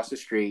over across the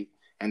street,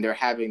 and they're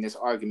having this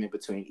argument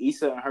between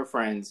Issa and her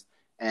friends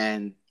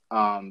and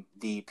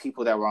the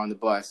people that were on the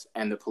bus,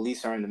 and the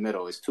police are in the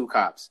middle. It's 2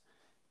 cops,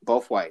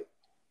 both white.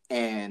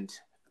 And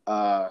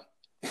the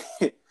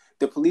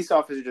police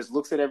officer just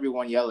looks at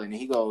everyone yelling, and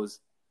he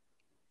goes,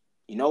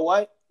 "You know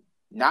what?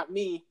 Not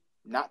me,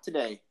 not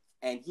today."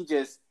 And he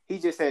just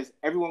says,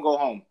 "Everyone go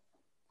home.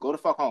 Go the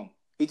fuck home."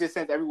 He just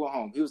sent everyone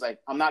home. He was like,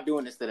 "I'm not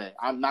doing this today.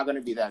 I'm not going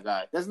to be that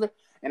guy."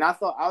 And I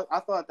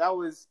thought that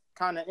was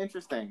kind of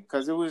interesting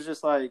because it was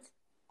just like,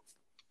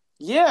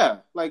 yeah,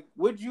 like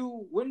wouldn't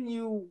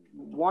you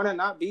want to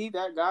not be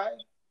that guy?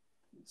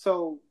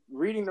 So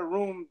reading the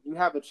room, you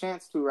have a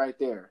chance to right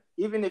there.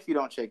 Even if you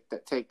don't take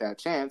that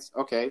chance,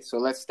 okay. So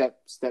let's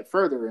step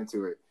further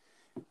into it.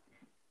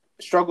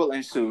 Struggle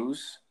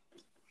ensues.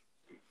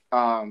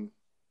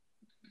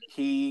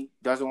 He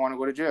doesn't want to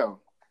go to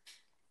jail.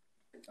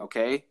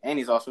 Okay, and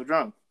he's also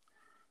drunk.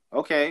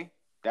 Okay,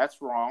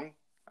 that's wrong.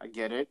 I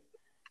get it.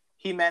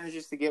 He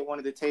manages to get one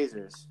of the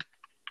tasers.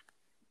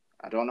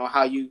 I don't know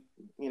how you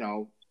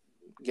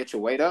get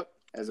your weight up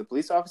as a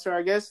police officer,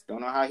 I guess.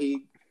 Don't know how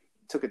he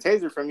took a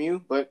taser from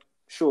you, but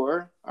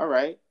sure. All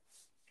right.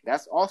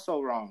 That's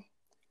also wrong.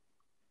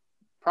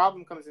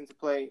 Problem comes into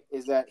play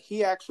is that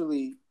he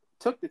actually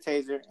took the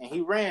taser and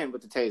he ran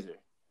with the taser.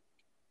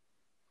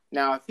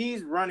 Now, if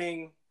he's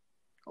running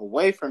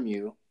away from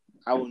you,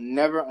 I will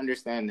never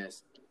understand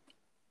this.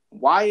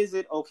 Why is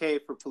it okay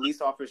for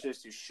police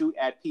officers to shoot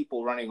at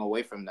people running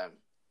away from them?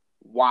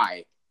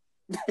 Why?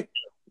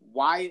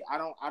 Why? I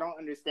don't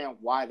understand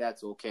why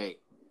that's okay.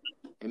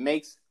 It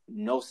makes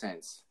no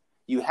sense.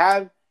 You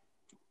have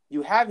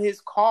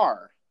his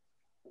car.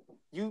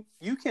 You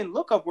can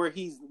look up where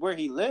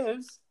he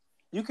lives.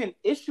 You can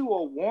issue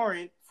a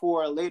warrant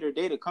for a later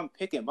day to come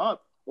pick him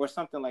up or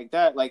something like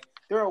that. Like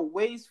there are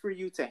ways for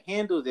you to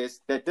handle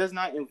this that does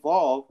not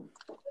involve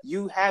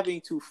you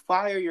having to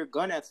fire your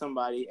gun at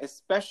somebody,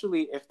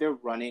 especially if they're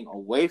running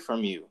away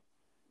from you.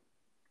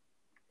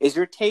 Is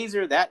your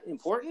taser that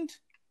important?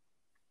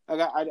 Like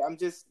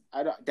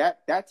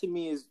that to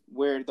me is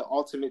where the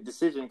ultimate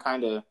decision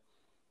kind of,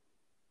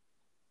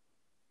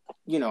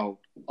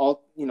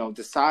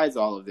 decides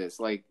all of this.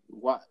 Like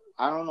what?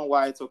 I don't know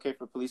why it's okay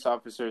for police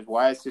officers.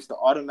 Why it's just the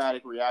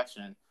automatic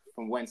reaction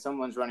from when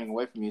someone's running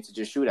away from you to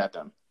just shoot at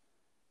them.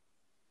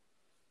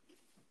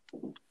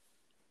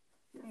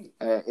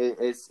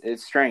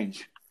 It's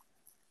strange,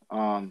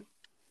 to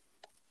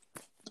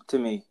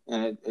me,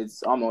 and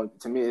it's almost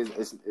to me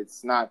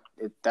it's not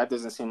that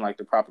doesn't seem like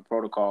the proper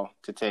protocol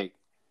to take.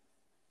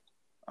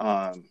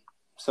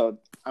 So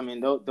I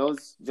mean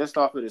those just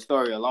off of the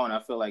story alone,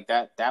 I feel like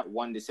that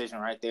one decision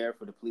right there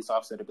for the police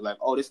officer to be like,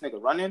 oh, this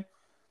nigga running,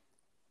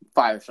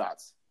 fire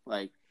shots.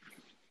 Like,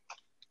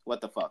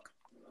 what the fuck?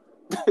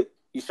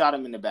 You shot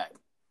him in the back.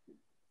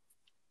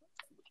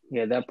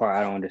 Yeah, that part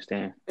I don't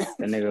understand.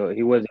 The nigga,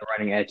 he wasn't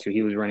running at you.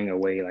 He was running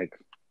away. Like,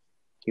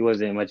 he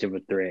wasn't much of a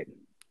threat.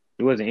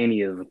 He wasn't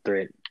any of a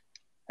threat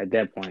at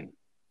that point.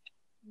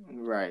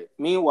 Right.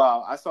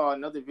 Meanwhile, I saw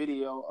another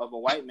video of a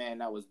white man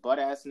that was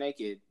butt-ass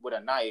naked with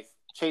a knife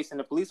chasing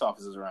the police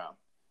officers around.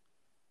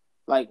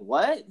 Like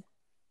what?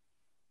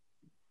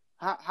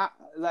 How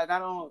like I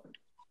don't.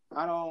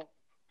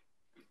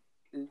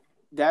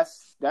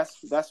 That's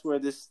where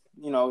this,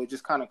 it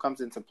just kind of comes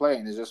into play,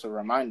 and it's just a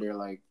reminder.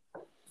 Like,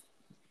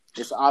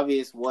 it's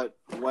obvious what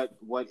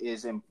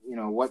is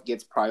what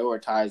gets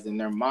prioritized in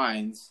their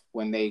minds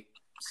when they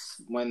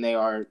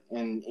are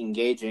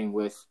engaging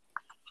with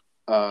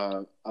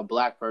a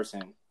black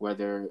person,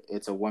 whether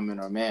it's a woman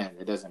or man.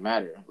 It doesn't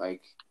matter.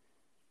 Like,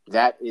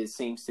 that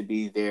seems to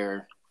be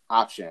their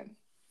option.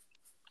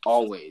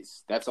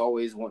 Always. That's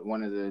always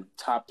one of the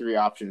top 3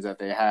 options that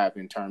they have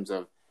in terms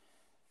of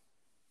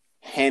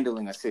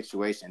handling a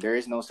situation. There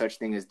is no such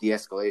thing as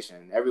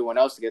de-escalation. Everyone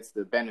else gets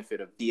the benefit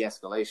of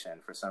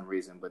de-escalation for some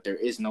reason, but there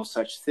is no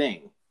such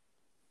thing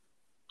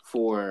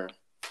for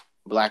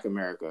Black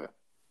America.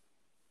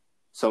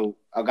 So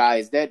a guy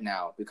is dead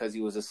now because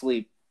he was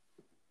asleep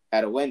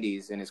at a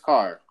Wendy's in his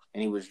car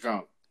and he was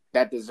drunk.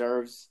 That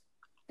deserves,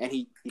 and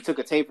he took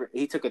a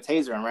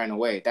taser and ran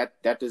away.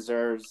 That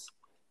deserves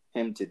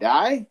him to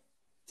die,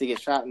 to get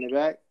shot in the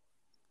back.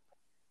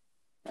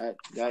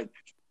 That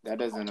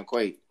doesn't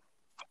equate.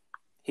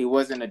 He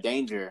wasn't a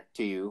danger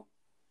to you.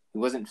 He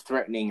wasn't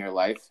threatening your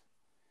life.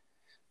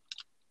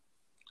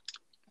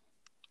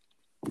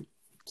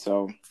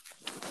 So,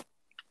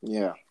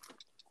 yeah.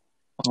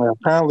 Well,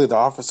 apparently, the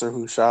officer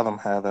who shot him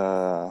had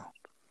a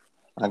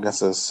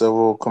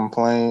civil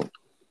complaint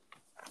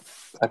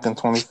back in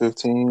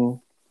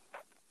 2015,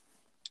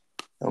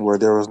 where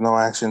there was no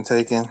action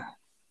taken.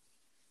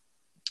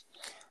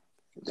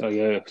 So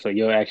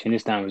your action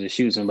this time was to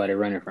shoot somebody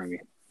running from you.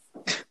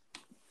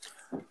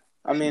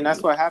 I mean,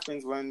 that's what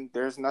happens when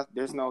there's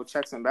no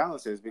checks and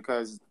balances,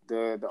 because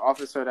the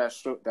officer that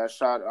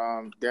shot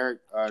Derek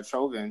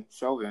Chauvin,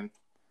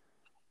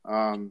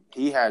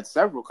 he had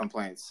several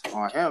complaints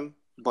on him,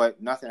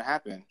 but nothing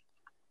happened.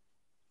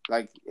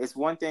 Like, it's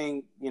one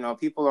thing,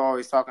 people are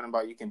always talking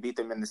about you can beat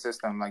them in the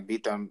system, like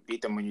beat them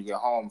when you get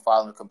home,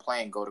 file a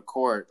complaint, go to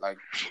court, like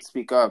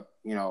speak up,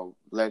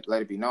 let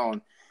it be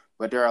known.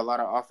 But there are a lot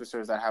of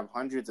officers that have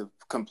hundreds of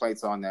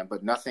complaints on them,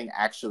 but nothing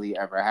actually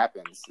ever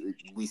happens.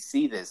 We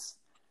see this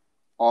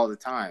all the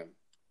time.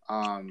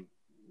 Having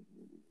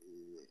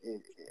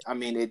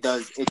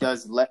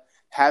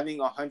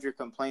 100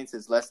 complaints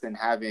is less than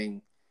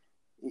having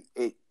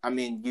it. I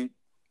mean,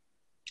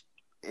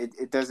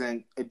 it does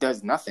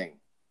nothing.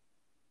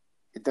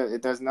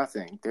 It does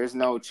nothing. There's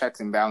no checks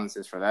and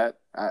balances for that.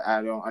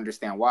 I don't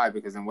understand why,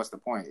 because then what's the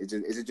point? Is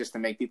it just to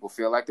make people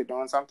feel like they're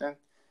doing something?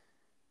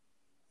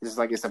 It's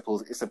like it's a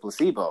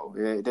placebo.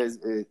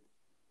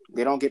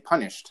 They don't get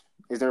punished.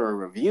 Is there a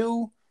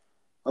review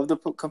of the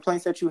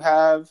complaints that you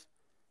have?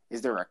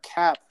 Is there a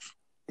cap?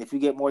 If you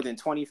get more than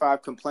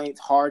 25 complaints,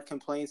 hard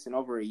complaints, in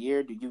over a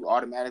year, do you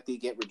automatically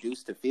get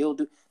reduced to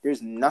field?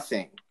 There's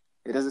nothing.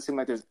 It doesn't seem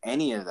like there's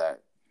any of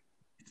that.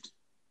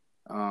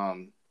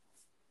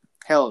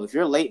 Hell, if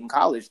you're late in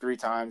college 3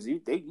 times,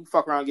 you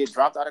fuck around and get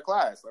dropped out of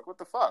class. Like, what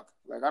the fuck?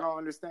 Like, I don't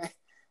understand.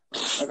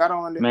 Like, I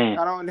don't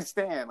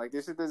understand. Like,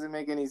 this shit doesn't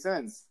make any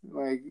sense.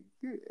 Like,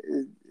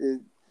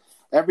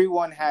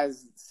 everyone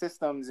has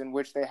systems in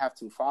which they have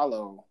to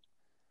follow,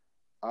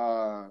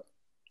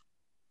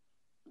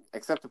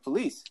 except the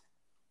police.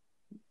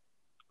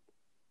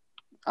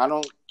 I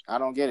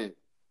don't get it.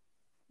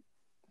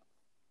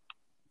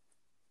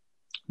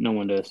 No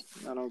one does.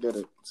 I don't get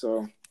it.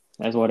 So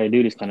that's why they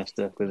do this kind of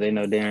stuff, because they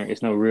know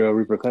it's no real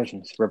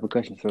repercussions for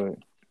it.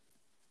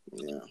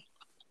 Yeah.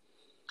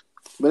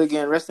 But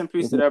again, rest in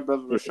peace to that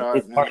brother Rashad.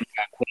 His partner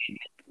got paid,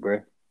 bro.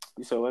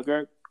 You said what,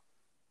 Greg?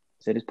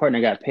 Said his partner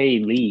got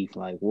paid leave.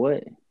 Like,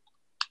 what?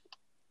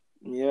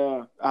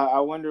 Yeah,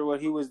 I wonder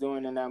what he was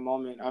doing in that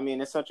moment. I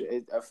mean, I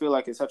feel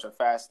like it's such a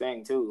fast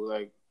thing too.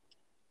 Like,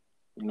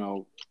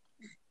 you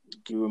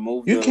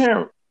remove. You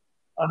can't.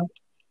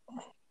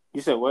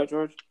 You said what,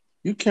 George?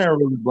 You can't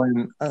really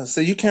blame.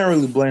 You can't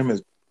really blame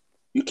his.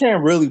 You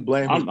can't really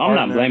blame. I'm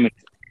not blaming.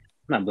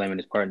 I'm not blaming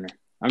his partner.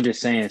 I'm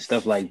just saying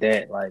stuff like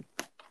that. Like,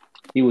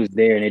 he was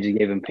there and they just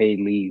gave him paid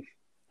leave.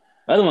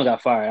 The other one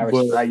got fired.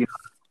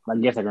 I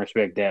guess I can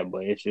respect that,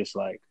 but it's just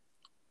like.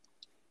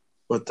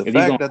 But the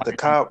fact that the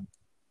cop.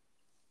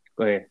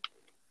 Go ahead.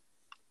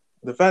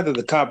 The fact that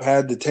the cop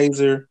had the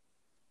taser,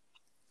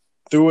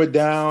 threw it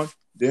down,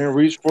 didn't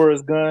reach for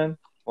his gun,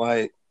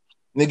 like,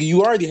 nigga,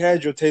 you already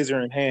had your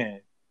taser in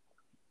hand.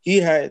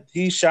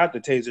 He shot the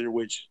taser,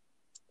 which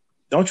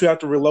don't you have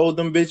to reload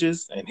them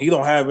bitches? And he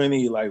don't have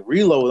any like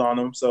reload on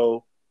him,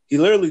 so he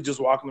literally just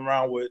walking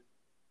around with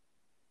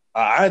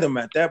an item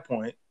at that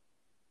point.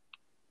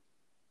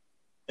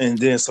 And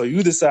then so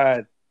you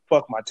decide,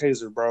 fuck my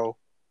taser, bro.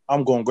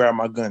 I'm gonna grab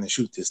my gun and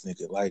shoot this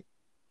nigga. Like,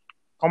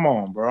 come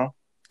on, bro.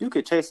 You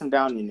could chase him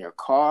down in your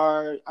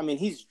car. I mean,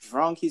 he's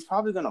drunk. He's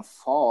probably gonna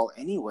fall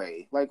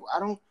anyway. Like,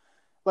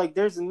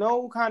 there's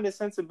no kind of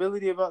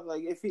sensibility about,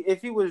 like,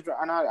 if he was,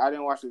 and I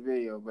didn't watch the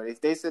video, but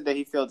if they said that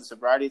he failed the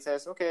sobriety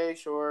test, okay,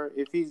 sure.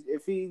 If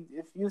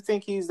you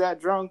think he's that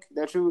drunk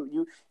that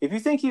if you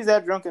think he's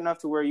that drunk enough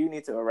to where you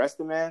need to arrest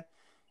the man,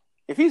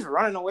 if he's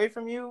running away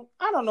from you,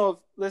 I don't know if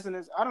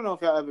listeners, I don't know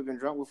if y'all ever been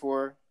drunk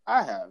before.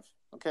 I have.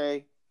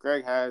 Okay,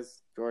 Greg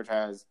has, George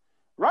has.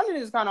 Running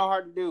is kind of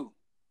hard to do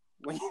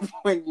when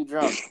you're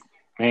drunk.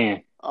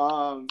 Man.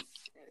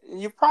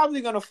 You're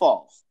probably gonna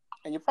fall,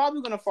 and you're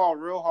probably gonna fall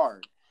real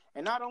hard.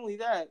 And not only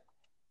that,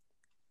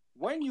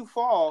 when you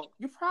fall,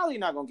 you're probably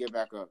not gonna get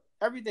back up.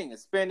 Everything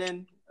is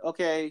spinning.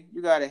 Okay,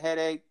 you got a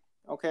headache.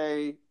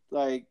 Okay,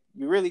 like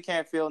you really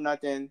can't feel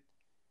nothing.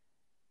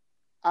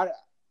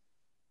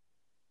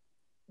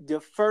 The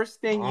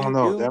first thing I don't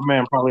know. do, That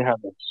man probably had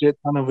a shit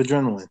ton of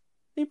adrenaline.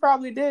 he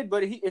probably did,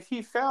 but if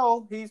he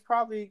fell, he's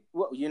probably,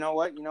 well, you know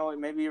what?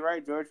 Maybe you're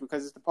right, George,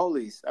 because it's the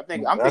police. I'm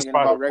thinking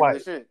about regular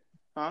shit,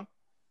 huh?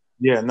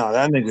 Yeah, no,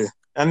 that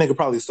nigga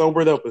probably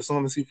sobered up as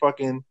soon as he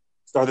fucking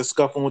started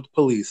scuffling with the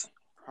police.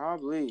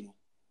 Probably.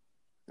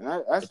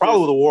 And that's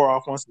probably would have wore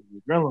off once the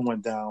adrenaline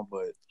went down,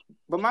 but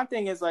my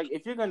thing is, like,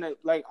 if you're gonna,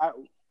 like, I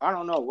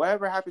don't know,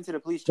 whatever happened to the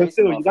police but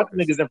chasing still, you got the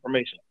nigga's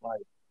information.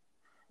 Like,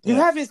 you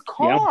have his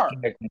car.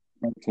 You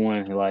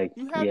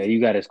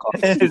got his car.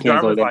 His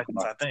driver's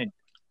license, I think.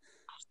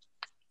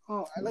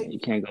 Oh, you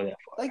can't go that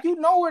far. Like, you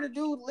know where the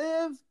dude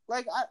live.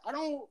 Like, I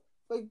don't,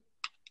 like,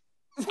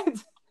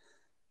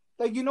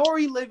 like, you know where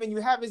he live and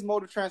you have his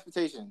mode of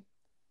transportation.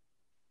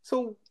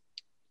 So,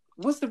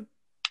 what's the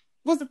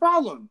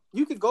problem?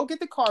 You could go get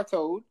the car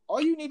towed. All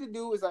you need to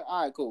do is like,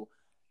 all right, cool.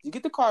 You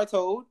get the car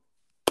towed,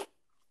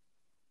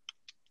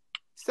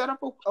 set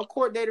up a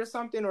court date or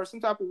something, or some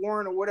type of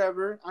warrant or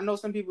whatever. I know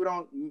some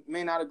people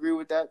may not agree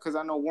with that, because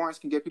I know warrants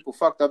can get people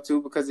fucked up too,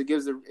 because it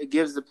gives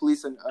the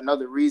police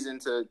another reason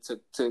to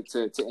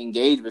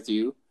engage with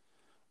you.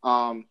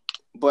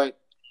 But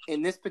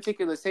in this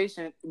particular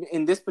situation,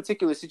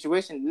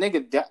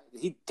 nigga,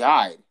 he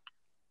died,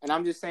 and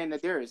I'm just saying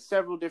that there are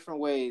several different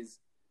ways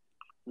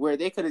where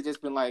they could have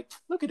just been like,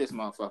 look at this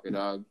motherfucker,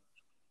 dog.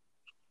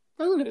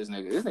 Look at this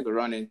nigga. This nigga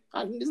running.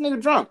 This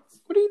nigga drunk.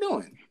 What are you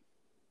doing?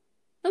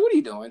 Like, what are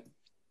you doing?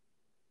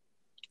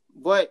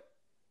 But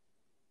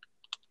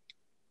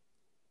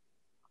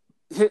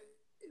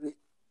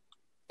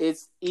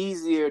it's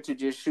easier to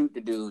just shoot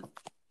the dude.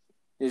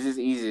 It's just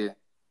easier.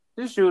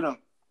 Just shoot him.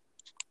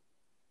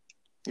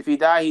 If he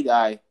die, he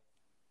die.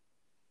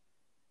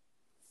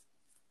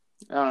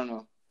 I don't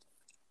know.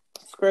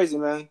 It's crazy,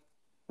 man.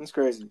 It's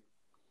crazy.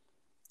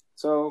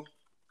 So,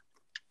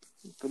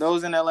 for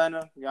those in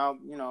Atlanta, y'all,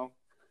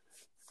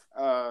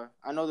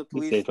 I know the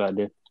police. Be safe out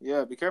there.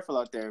 Yeah, be careful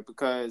out there,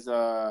 because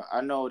I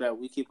know that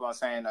we keep on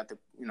saying that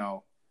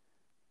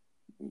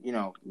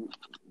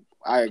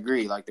I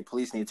agree. Like, the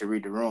police need to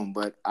read the room,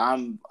 but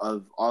I'm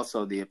of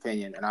also the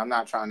opinion, and I'm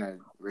not trying to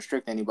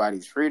restrict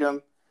anybody's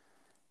freedom.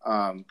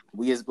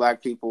 We as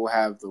Black people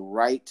have the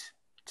right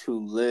to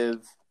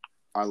live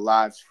our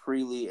lives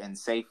freely and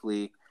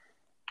safely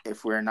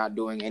if we're not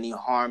doing any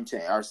harm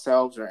to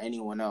ourselves or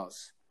anyone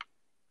else.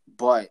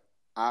 But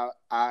I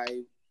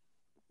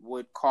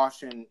would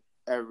caution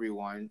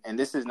everyone, and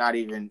this is not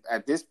even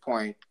at this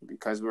point,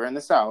 because we're in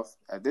the South,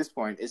 at this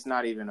point, it's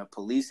not even a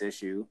police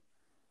issue.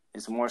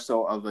 It's more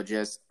so of a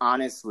just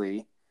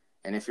honestly,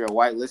 and if you're a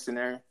white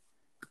listener,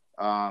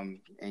 and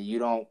you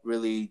don't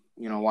really,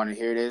 want to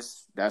hear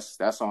this,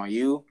 that's on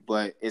you.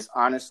 But it's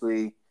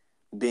honestly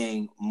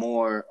being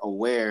more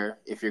aware,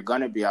 if you're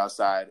going to be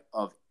outside,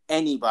 of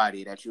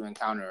anybody that you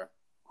encounter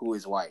who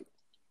is white,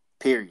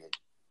 period.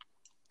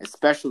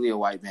 Especially a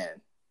white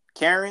man.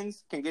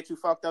 Karens can get you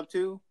fucked up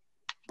too,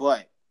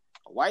 but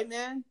a white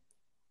man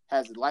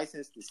has the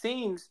license,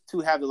 seems to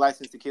have the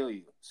license to kill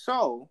you.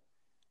 So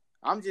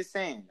I'm just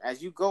saying,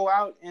 as you go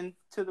out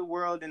into the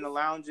world, in the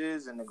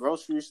lounges and the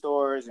grocery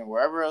stores and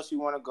wherever else you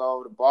want to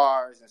go, the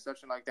bars and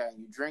such like that, and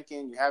you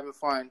drinking, you having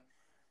fun.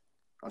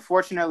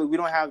 Unfortunately, we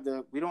don't have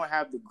the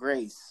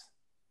grace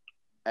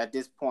at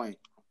this point.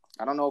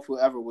 I don't know if we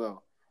ever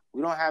will.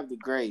 We don't have the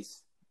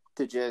grace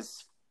to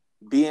just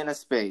be in a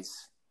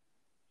space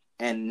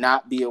and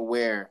not be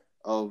aware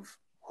of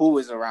who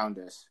is around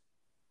us,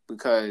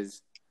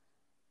 because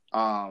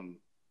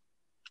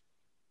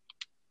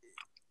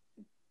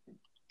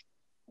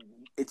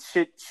it's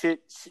shit.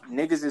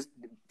 Niggas is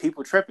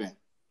people tripping.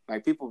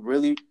 Like, people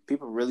really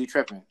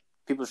tripping.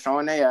 People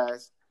showing their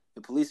ass.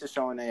 The police are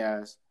showing their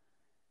ass,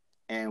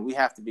 and we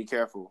have to be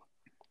careful.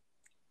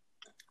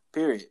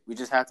 Period. We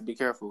just have to be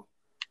careful.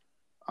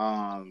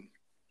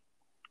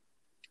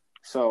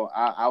 So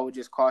I would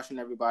just caution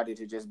everybody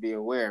to just be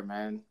aware,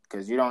 man,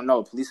 because you don't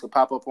know. Police will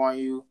pop up on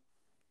you.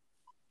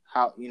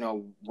 How,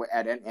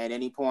 at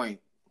any point.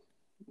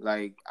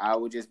 Like, I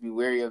would just be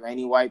wary of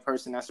any white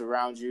person that's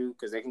around you,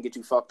 because they can get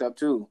you fucked up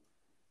too.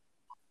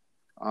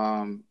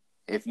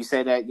 If you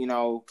say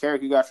that,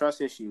 Carrick, you got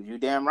trust issues, you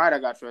damn right I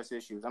got trust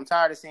issues. I'm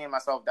tired of seeing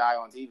myself die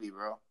on TV,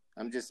 bro.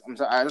 I'm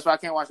sorry. That's why I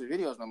can't watch the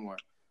videos no more.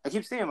 I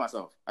keep seeing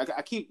myself.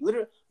 I keep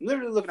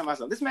literally looking at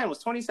myself. This man was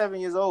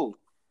 27 years old.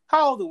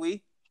 How old are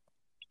we?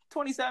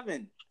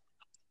 27.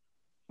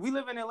 We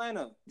live in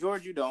Atlanta.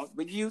 George, you don't,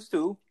 but you used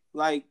to.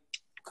 Like,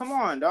 come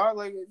on, dog.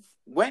 Like,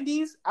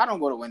 Wendy's. I don't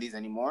go to Wendy's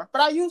anymore,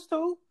 but I used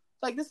to.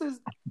 Like, this is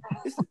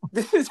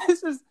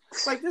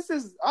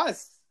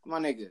us. my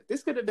nigga.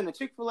 This could have been a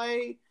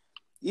Chick-fil-A,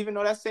 even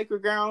though that's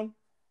sacred ground.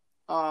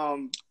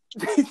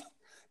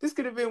 This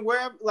could have been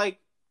wherever. Like,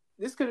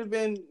 this could have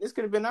been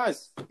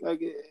us.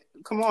 Like,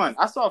 come on.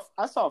 I saw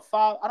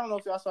 5. I don't know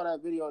if y'all saw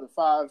that video of the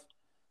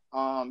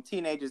 5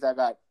 teenagers that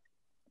got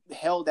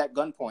held at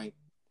gunpoint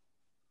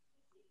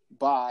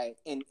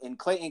in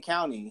Clayton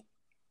County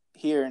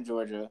here in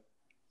Georgia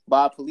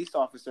by a police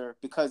officer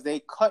because they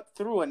cut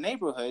through a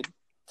neighborhood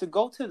to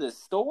go to the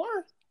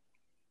store.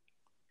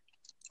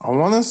 I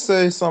want to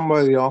say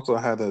somebody also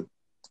had a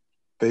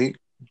fake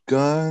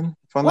gun,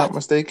 if I'm not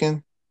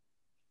mistaken.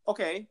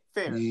 Okay,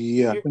 fair.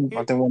 Yeah, I think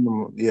one of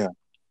them. Yeah.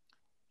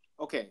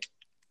 Okay.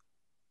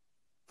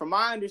 From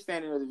my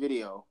understanding of the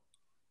video,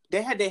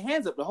 they had their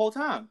hands up the whole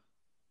time.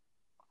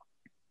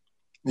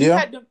 You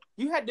had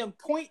them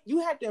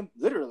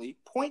literally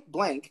point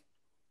blank.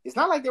 It's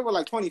not like they were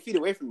like 20 feet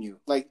away from you.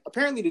 Like,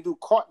 apparently the dude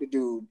caught the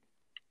dude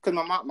because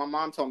my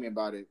mom told me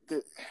about it.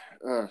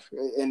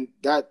 And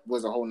that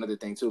was a whole nother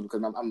thing too,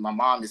 because my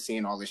mom is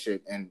seeing all this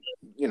shit, and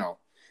you know,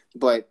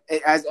 but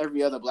as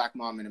every other black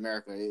mom in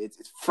America,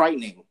 it's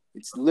frightening.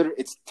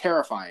 It's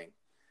terrifying.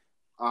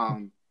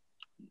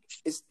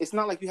 It's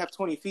not like you have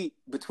 20 feet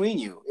between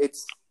you.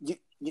 It's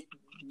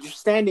you're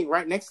standing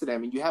right next to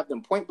them, and you have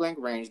them point blank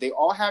range. They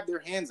all have their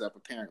hands up,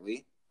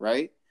 apparently,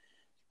 right?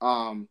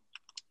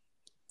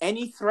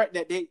 Any threat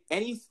that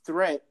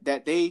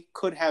they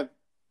could have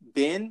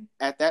been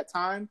at that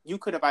time, you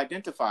could have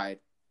identified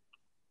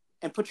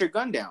and put your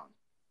gun down.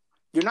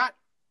 They're not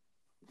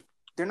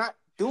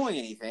doing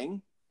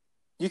anything.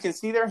 You can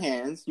see their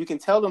hands. You can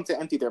tell them to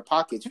empty their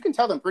pockets. You can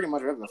tell them pretty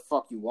much whatever the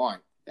fuck you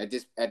want at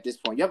this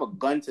point. You have a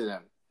gun to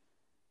them.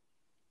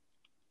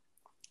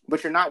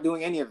 But you're not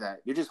doing any of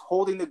that. You're just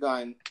holding the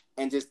gun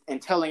and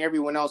telling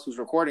everyone else who's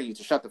recording you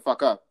to shut the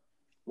fuck up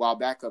while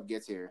backup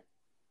gets here,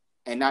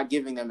 and not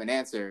giving them an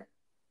answer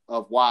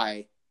of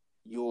why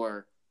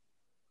you're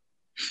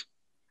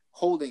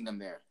holding them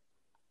there.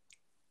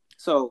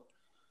 So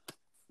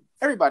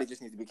everybody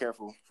just needs to be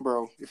careful,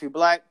 bro. If you're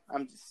black,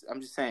 I'm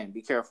just saying,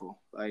 be careful.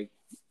 Like,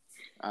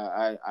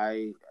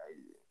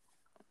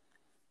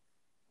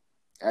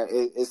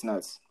 it's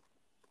nuts.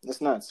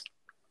 It's nuts.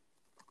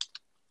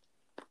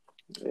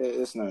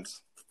 It's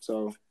nuts.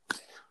 So,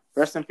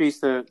 rest in peace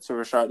to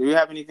Rashad. Do you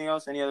have anything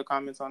else? Any other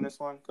comments on this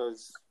one?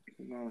 Because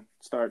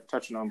start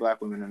touching on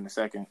black women in a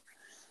second.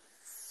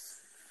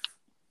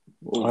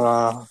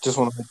 Just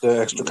want to make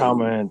the extra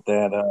comment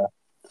that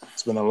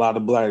it's been a lot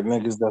of black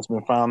niggas that's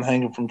been found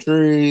hanging from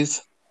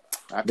trees.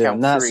 They're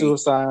not 3.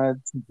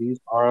 Suicides. These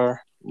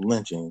are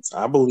lynchings.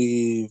 I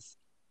believe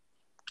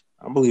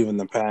in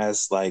the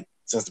past, like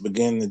since the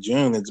beginning of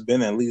June, it's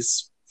been at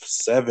least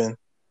 7.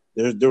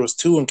 There was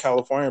 2 in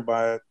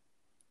California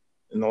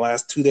in the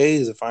last 2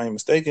 days, if I ain't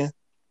mistaken.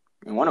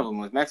 And one of them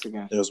was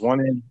Mexican. There was one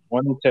in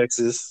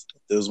Texas.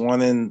 There was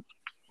one in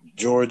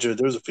Georgia.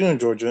 There was a few in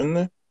Georgia, isn't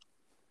there?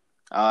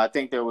 I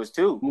think there was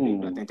 2.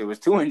 Ooh. I think there was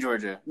 2 in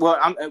Georgia. Well,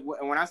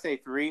 when I say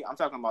 3, I'm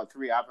talking about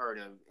 3 I've heard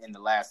of in the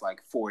last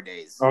like 4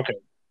 days. Okay.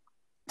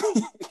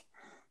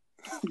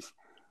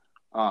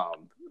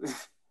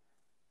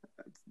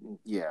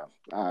 Yeah.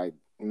 I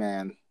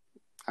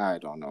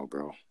don't know,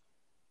 bro.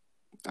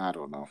 I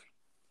don't know.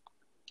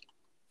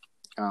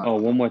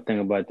 One more thing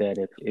about that.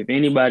 If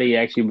anybody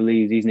actually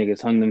believes these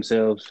niggas hung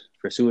themselves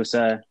for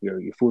suicide, you're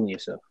fooling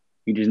yourself.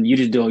 You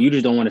just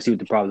don't want to see what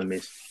the problem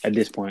is at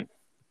this point.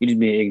 You just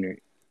being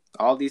ignorant.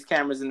 All these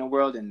cameras in the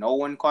world, and no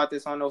one caught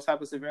this on those type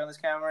of surveillance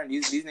camera. And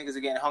these niggas are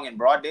getting hung in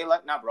broad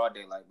daylight, not broad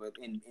daylight, but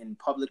in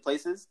public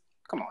places.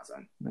 Come on,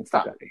 son.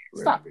 Stop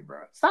it,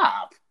 bro.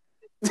 Stop.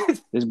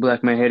 This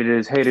black man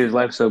hated his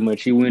life so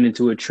much, he went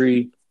into a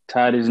tree,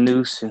 tied his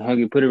noose,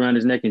 and put it around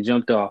his neck and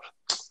jumped off.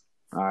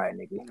 All right,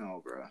 nigga.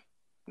 No, bro.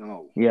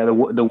 No. Yeah, the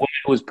woman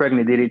who was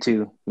pregnant did it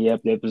too.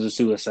 Yep, that was a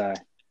suicide.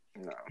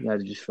 No. You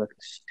guys are just fucking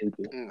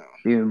stupid. No.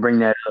 You even bring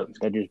that up.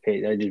 That just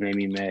made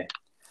me mad.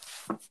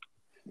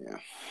 Yeah.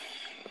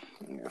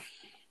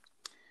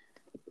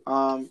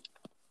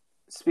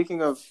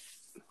 Speaking of,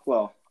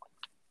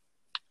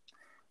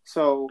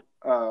 so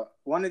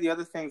one of the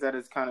other things that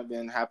has kind of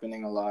been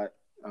happening a lot,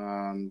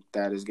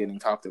 that is getting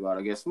talked about,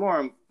 I guess more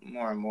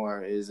and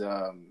more, is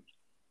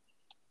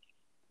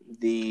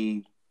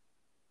the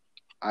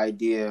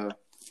idea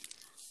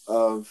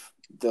of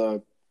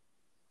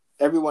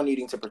everyone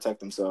needing to protect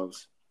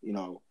themselves,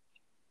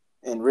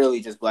 and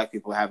really just black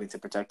people having to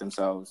protect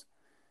themselves.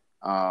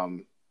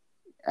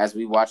 As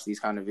we watch these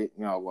kind of,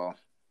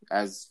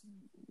 as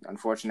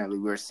unfortunately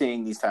we're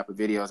seeing these type of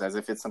videos as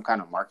if it's some kind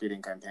of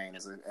marketing campaign,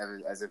 as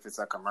if it's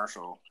a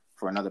commercial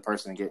for another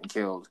person getting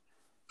killed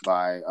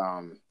by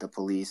the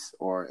police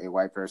or a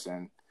white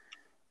person,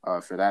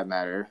 for that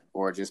matter,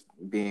 or just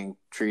being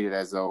treated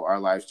as though our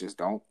lives just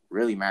don't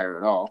really matter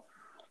at all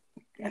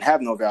and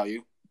have no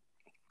value.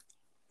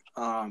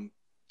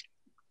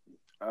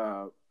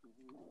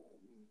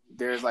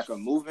 There's like a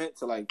movement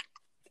to like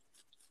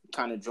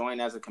kind of join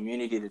as a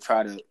community to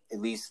try to at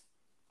least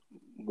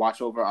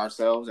watch over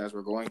ourselves as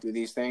we're going through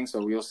these things.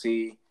 So you'll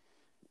see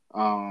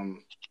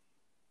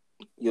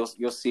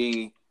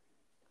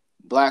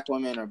black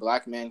women or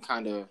black men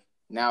kind of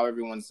now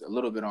everyone's a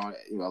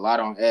lot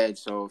on edge.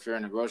 So if you're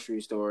in a grocery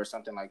store or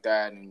something like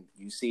that and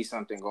you see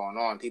something going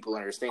on, people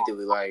are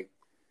instinctively like,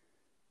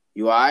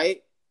 you all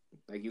right?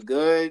 Like, you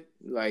good?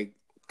 Like,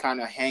 kind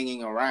of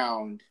hanging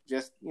around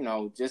just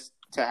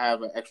to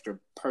have an extra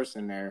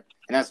person there.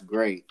 And that's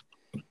great.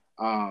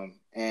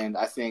 And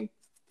I think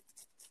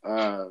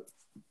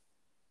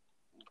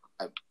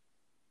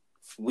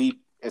we,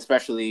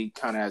 especially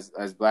kind of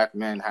as black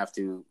men, have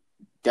to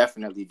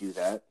definitely do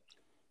that.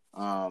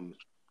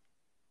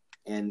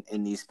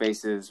 In these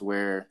spaces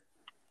where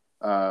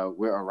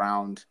we're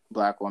around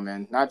black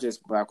women, not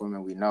just black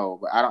women we know,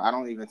 but I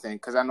don't even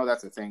think, because I know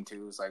that's a thing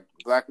too. It's like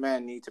black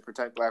men need to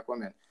protect black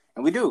women,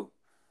 and we do.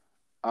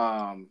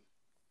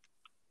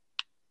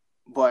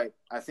 But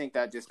I think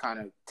that just kind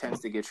of tends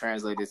to get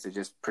translated to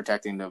just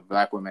protecting the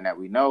black women that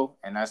we know,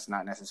 and that's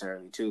not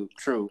necessarily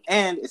true.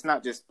 And it's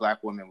not just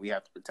black women we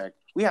have to protect.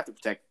 We have to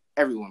protect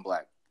everyone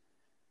black.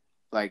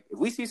 Like, if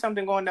we see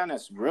something going down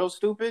that's real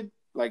stupid,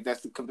 like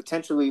that could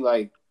potentially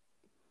like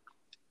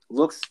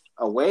looks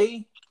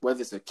away,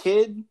 whether it's a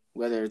kid,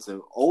 whether it's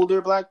an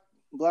older black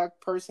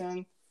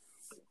person,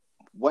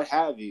 what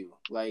have you.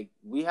 Like,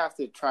 we have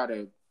to try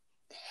to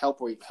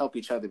help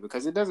each other,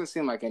 because it doesn't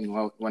seem like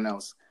anyone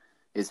else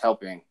is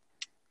helping.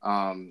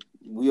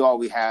 We all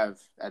we have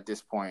at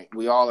this point.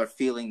 We all are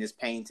feeling this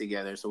pain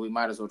together, so we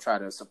might as well try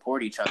to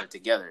support each other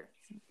together.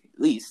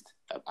 At least,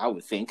 I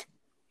would think.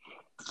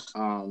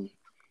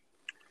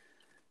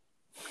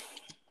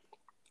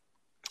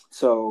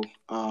 So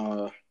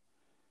the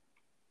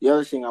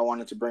other thing I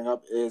wanted to bring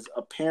up is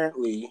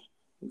apparently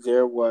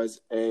there was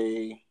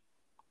I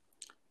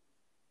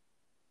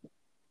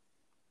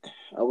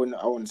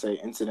wouldn't say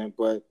incident,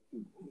 but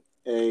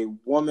a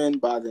woman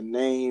by the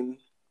name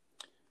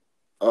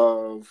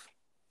of,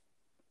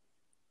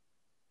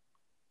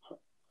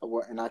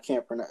 and I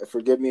can't pronounce,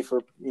 forgive me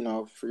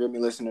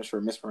listeners for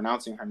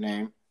mispronouncing her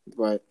name,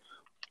 but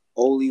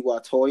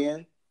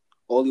Oluwatoyin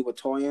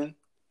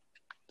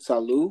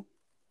Salu.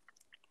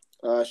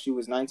 She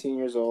was 19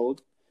 years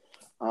old,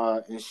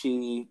 and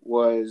she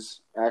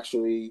was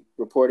actually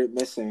reported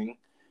missing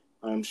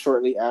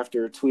shortly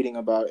after tweeting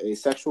about a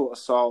sexual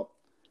assault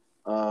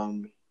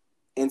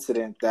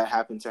incident that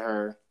happened to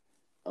her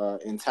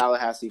in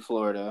Tallahassee,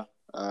 Florida.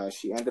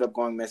 She ended up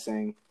going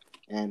missing,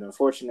 and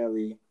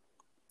unfortunately,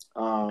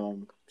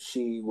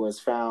 she was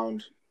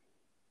found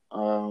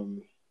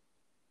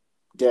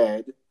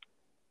dead.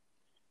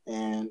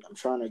 And I'm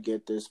trying to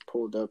get this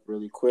pulled up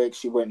really quick.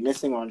 She went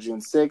missing on June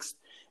 6th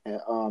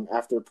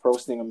after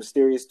posting a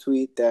mysterious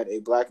tweet that a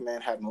black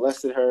man had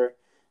molested her,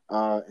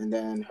 and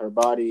then her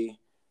body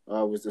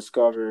was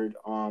discovered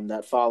on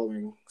that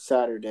following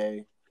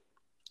Saturday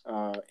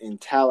in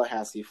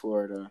Tallahassee,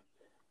 Florida.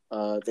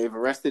 They've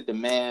arrested the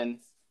man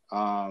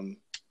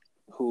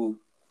who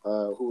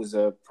was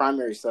a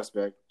primary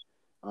suspect.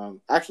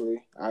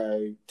 Actually,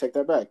 I take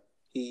that back.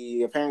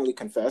 He apparently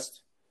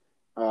confessed.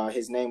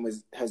 His name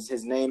is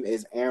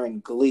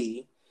Aaron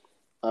Glee,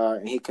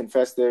 and he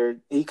confessed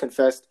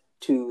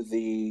to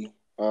the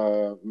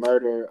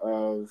murder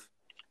of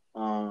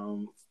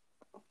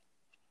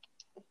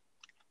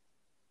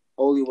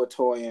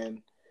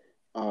Oluwatoyin,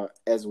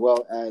 as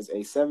well as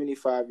a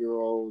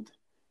 75-year-old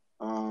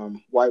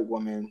white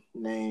woman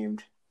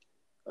named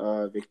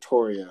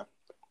Victoria.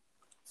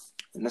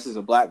 And this is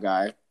a black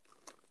guy.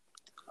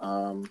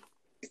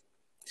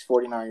 He's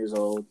 49 years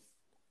old.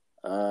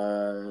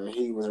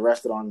 He was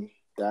arrested on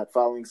that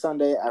following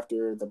Sunday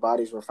after the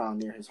bodies were found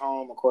near his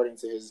home. According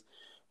to his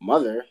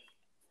mother,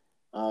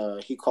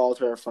 he called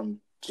her from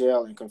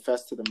jail and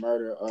confessed to the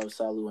murder of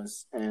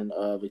Salu and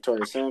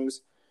Victoria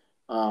Sims,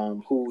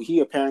 who he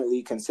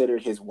apparently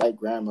considered his white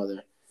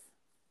grandmother.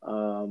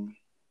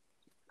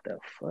 The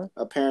fuck?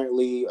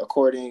 Apparently,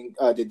 according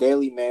the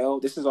Daily Mail,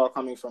 this is all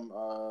coming from.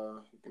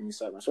 Let me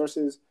cite my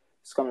sources.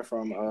 It's coming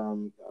from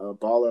a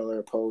Baller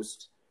Alert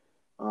post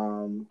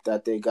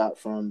that they got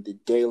from the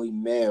Daily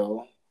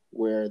Mail,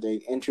 where they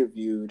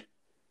interviewed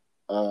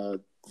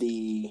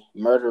the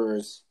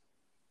murderer's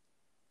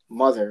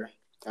mother,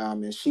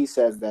 and she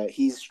says that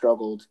he's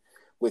struggled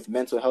with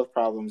mental health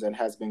problems and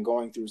has been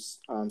going through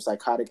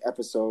psychotic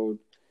episodes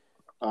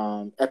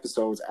over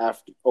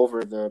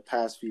the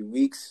past few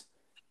weeks.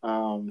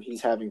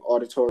 He's having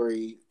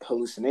auditory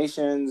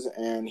hallucinations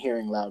and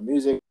hearing loud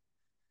music.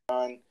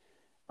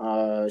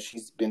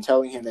 She's been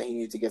telling him that he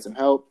needs to get some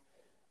help,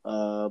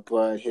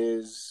 but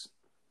his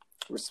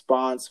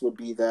response would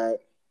be that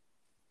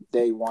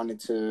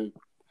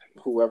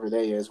whoever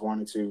they is,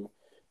 wanted to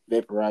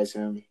vaporize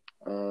him.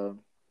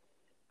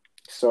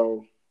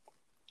 So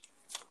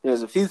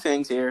there's a few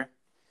things here.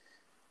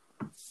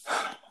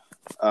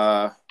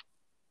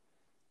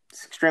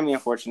 It's extremely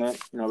unfortunate.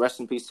 Rest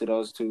in peace to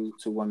those two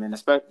women.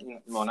 Especially,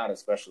 well, not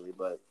especially,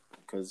 but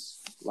because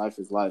life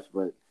is life.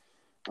 But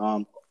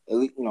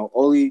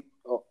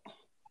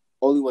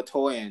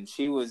Oluwatoyin,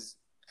 she was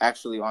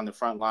actually on the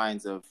front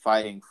lines of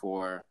fighting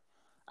for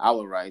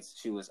our rights.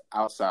 She was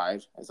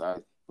outside, as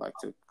the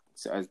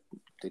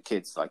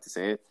kids like to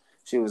say it.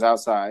 She was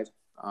outside,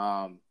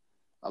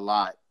 a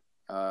lot,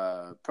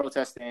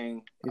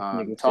 protesting. This nigga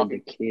said the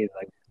Talking. kid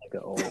like an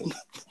old.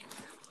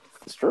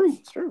 It's true.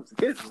 It's a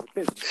kid.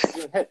 It's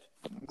getting hit.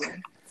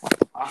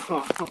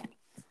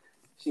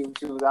 She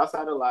was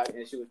outside a lot,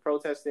 and she was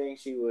protesting.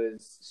 She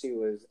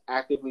was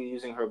actively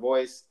using her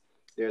voice.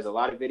 There's a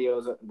lot of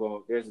videos.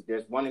 Well,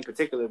 there's one in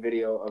particular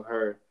video of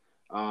her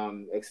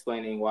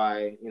explaining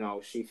why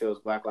she feels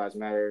Black Lives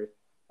Matter,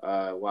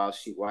 why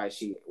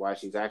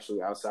she's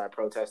actually outside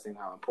protesting,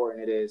 how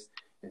important it is,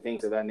 and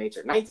things of that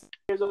nature. 19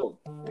 years old.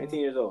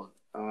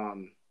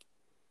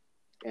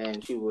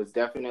 And she was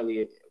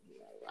definitely.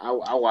 I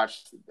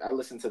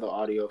listened to the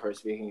audio of her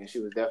speaking, and she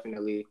was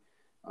definitely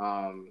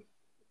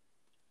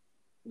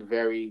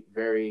very,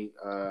 very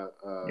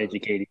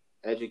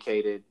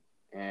educated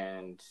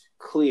and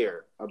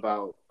clear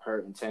about her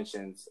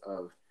intentions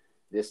of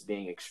this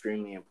being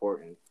extremely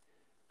important.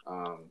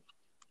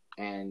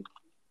 And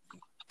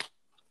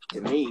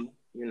to me,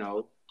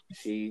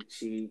 she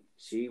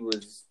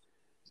was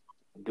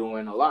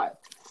doing a lot,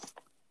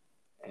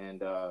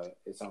 and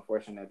it's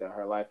unfortunate that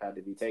her life had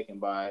to be taken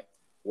by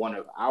one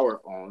of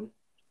our own,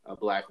 a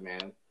Black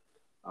man,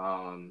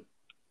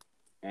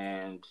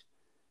 and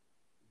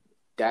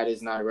that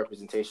is not a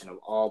representation of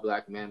all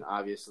Black men.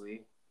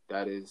 Obviously,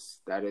 that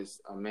is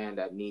a man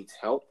that needs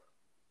help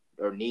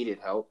or needed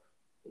help,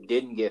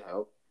 didn't get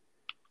help,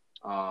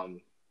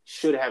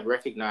 should have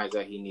recognized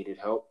that he needed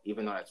help,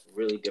 even though that's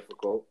really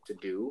difficult to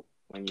do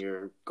when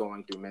you're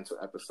going through mental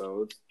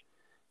episodes.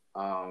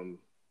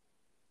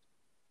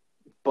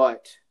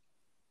 But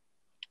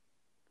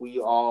we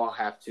all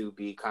have to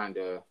be kind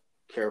of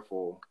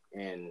careful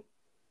in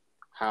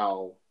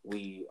how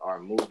we are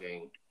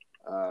moving,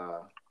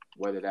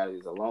 whether that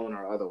is alone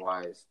or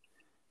otherwise.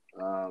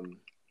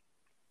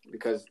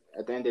 Because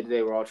at the end of the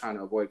day, we're all trying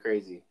to avoid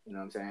crazy. You know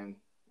what I'm saying?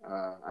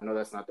 I know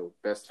that's not the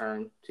best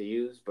term to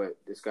use, but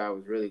this guy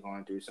was really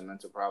going through some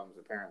mental problems,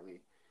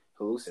 apparently.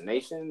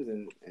 Hallucinations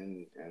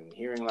and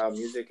hearing loud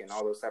music and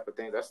all those type of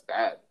things, that's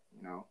bad,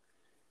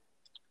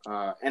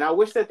 and I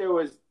wish that there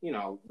was,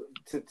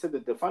 to the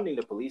defunding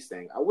the police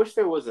thing, I wish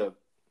there was a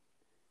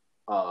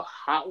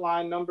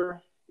hotline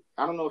number.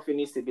 I don't know if it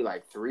needs to be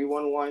like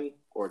 311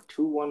 or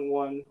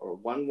 211 or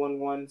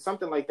 111,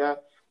 something like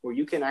that, where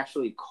you can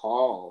actually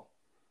call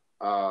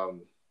a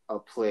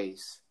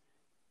place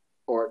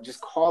or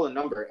just call a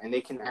number and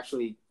they can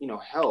actually,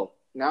 help.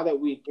 Now that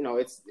we,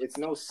 it's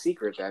no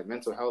secret that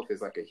mental health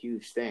is like a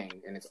huge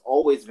thing, and it's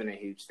always been a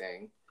huge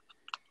thing,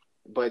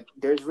 but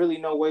there's really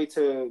no way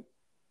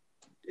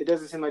it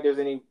doesn't seem like there's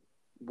any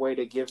way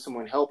to give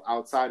someone help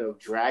outside of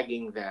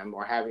dragging them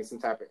or having some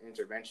type of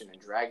intervention and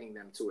dragging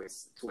them to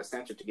a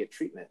center to get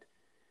treatment.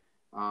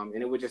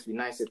 And it would just be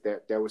nice if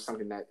there was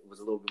something that was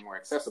a little bit more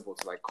accessible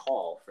to like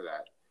call for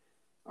that.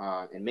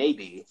 And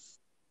maybe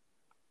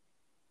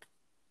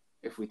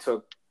if we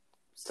took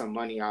some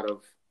money out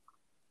of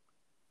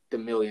the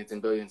millions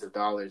and billions of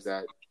dollars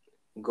that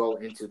go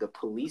into the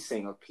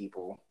policing of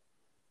people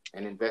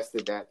and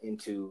invested that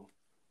into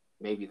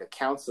maybe the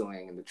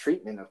counseling and the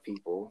treatment of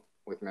people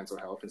with mental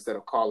health, instead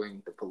of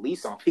calling the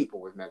police on people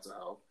with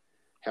mental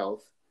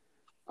health,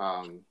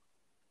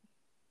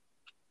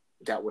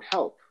 that would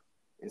help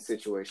in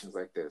situations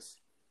like this.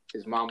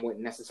 His mom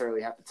wouldn't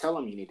necessarily have to tell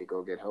him you need to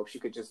go get help. She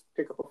could just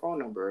pick up a phone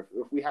number.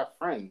 If we have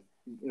friends,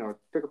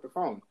 pick up the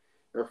phone.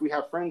 Or if we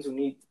have friends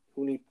who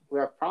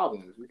have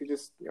problems, we could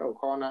just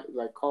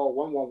call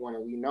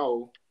 111, and we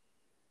know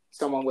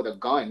someone with a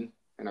gun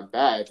and a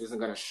badge isn't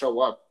gonna show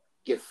up,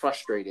 get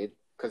frustrated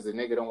because the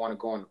nigga don't want to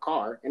go in the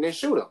car, and then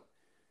shoot him.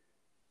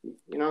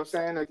 You know what I'm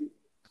saying? Like,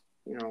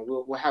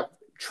 we'll have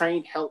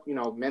trained help,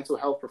 mental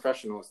health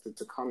professionals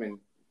to come and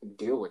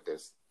deal with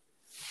this.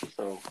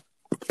 So,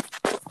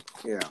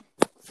 yeah.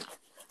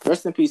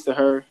 Rest in peace to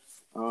her.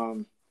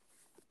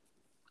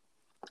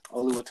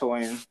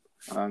 Oluwatoyin.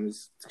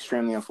 It's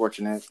extremely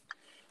unfortunate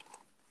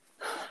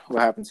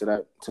what happened to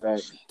that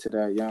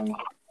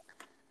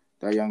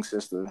young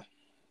sister.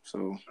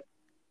 So,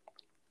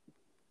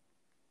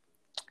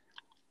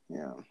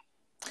 yeah.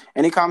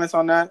 Any comments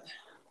on that?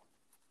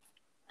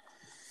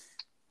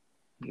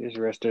 Just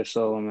rest their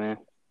soul, man.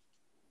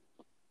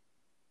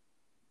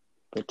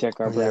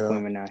 Protect our Black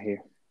women out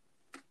here.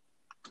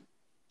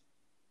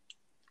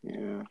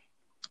 Yeah.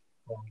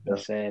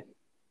 That's sad.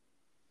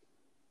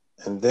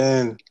 And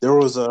then there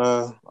was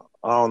I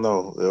don't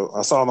know,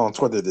 I saw it on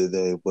Twitter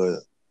today, but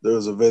there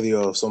was a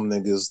video of some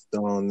niggas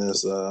throwing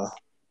this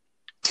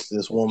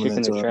woman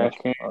into a trash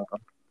can.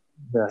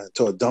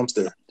 To a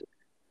dumpster.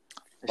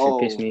 That shit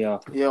pissed me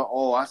off. Yeah,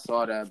 I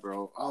saw that,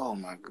 bro. Oh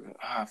my god,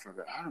 I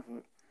forgot.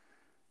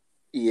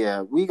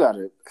 Yeah, we got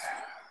it.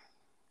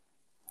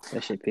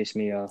 That shit pissed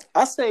me off.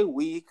 I say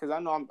we because I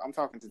know I'm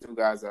talking to two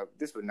guys up.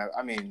 This would never.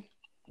 I mean,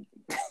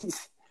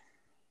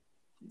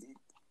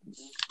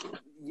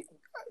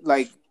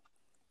 like,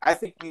 I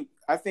think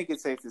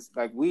it's safe to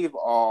like we've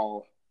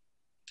all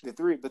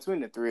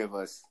between the three of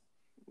us,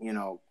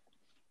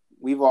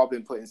 we've all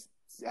been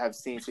have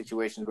seen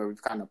situations where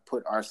we've kind of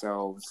put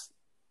ourselves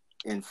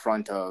in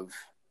front of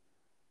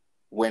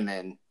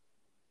women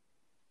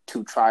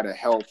to try to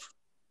help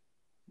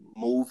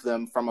move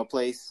them from a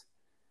place,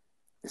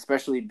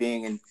 especially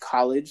being in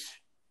college.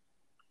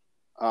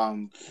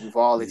 We've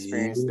all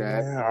experienced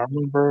that. Yeah, I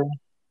remember.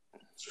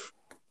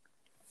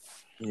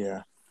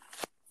 Yeah.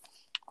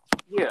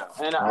 Yeah,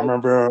 and I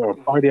remember a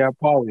party at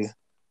Poly.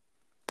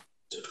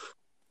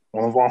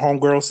 One of our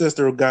homegirl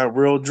sister got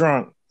real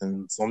drunk,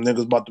 and some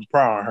niggas about to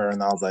pry on her,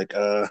 and I was like,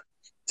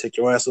 take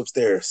your ass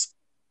upstairs.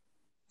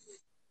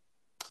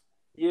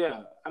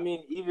 Yeah, I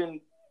mean,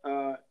 even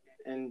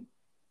in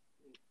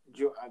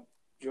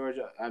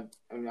Georgia, I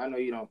mean, I know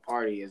you don't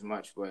party as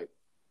much, but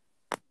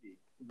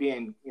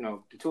being,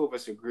 the two of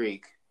us are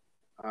Greek,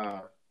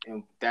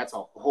 and that's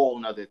a whole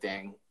nother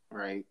thing,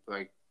 right?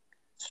 Like,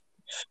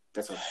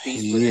 that's a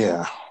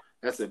beast.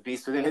 That's a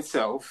beast within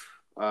itself.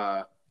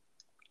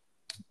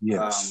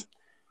 Yes.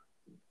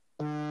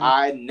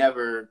 I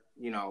never,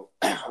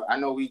 I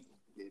know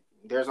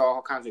there's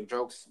all kinds of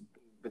jokes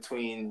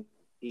between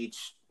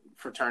each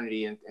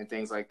fraternity and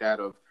things like that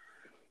of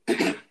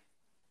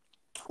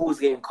who's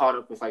getting caught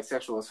up with like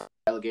sexual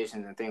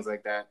allegations and things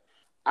like that.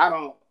 I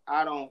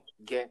don't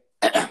get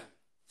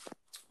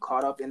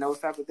caught up in those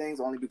type of things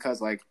only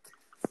because, like,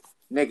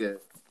 nigga,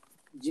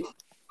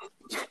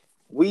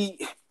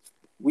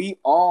 we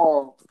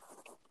all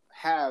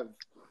have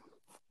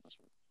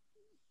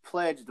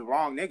pledged the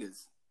wrong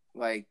niggas,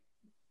 like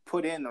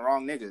put in the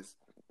wrong niggas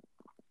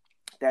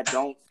that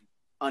don't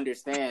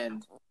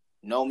understand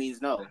no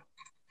means no,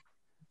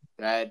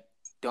 that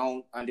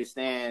don't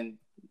understand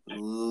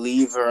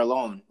leave her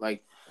alone.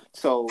 Like,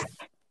 so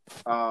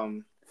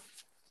I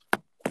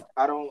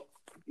don't,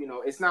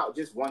 it's not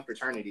just one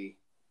fraternity.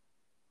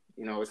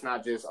 It's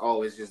not just,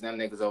 it's just them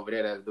niggas over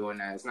there that's doing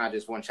that. It's not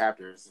just one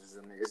chapter. It's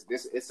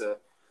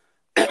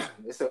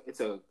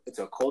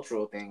a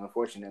cultural thing,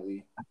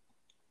 unfortunately,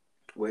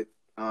 with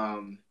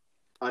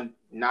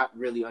not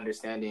really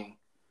understanding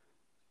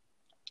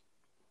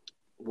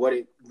what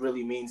it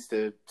really means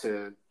to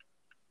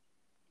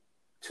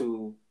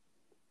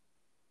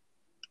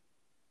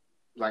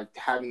like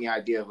having the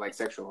idea of like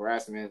sexual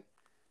harassment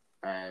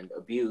and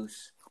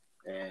abuse,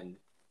 and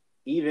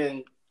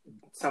even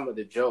some of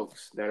the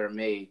jokes that are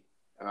made,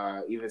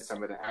 even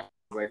some of the actions,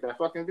 like that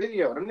fucking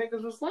video, them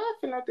niggas was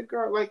laughing at the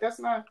girl. Like, that's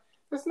not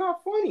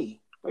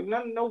funny. Like,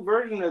 no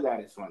version of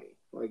that is funny.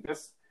 Like,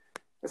 that's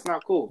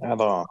not cool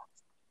at all.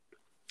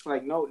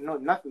 Like, no,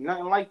 nothing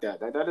like that.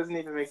 That doesn't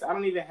even make sense. I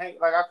don't even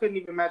I couldn't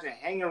even imagine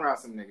hanging around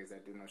some niggas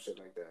that do no shit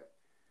like that.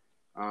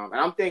 And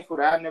I'm thankful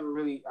that I never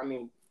really,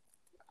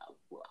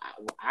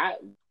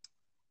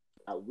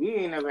 we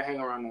ain't never hang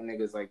around no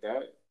niggas like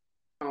that.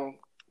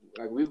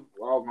 Like, we've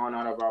all gone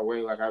out of our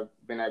way. Like, I've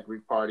been at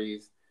Greek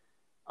parties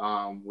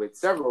with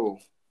several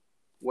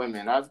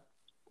women.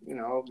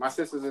 My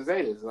sisters are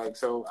Zetas. Like,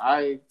 so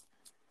I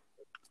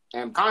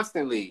am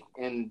constantly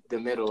in the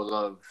middle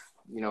of,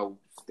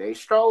 they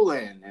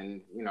strolling,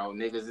 and,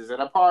 niggas is at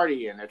a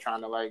party and they're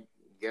trying to, like,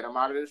 get them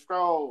out of the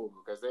stroll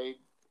because they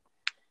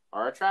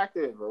are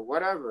attractive or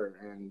whatever,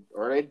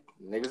 or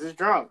niggas is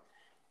drunk.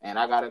 And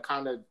I gotta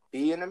kind of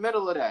be in the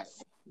middle of that,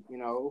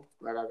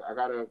 like I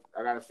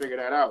gotta figure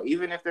that out.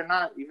 Even if they're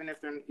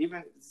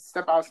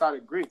step outside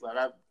of Greek. Like,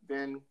 I've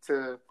been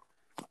to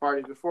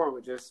parties before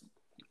with just,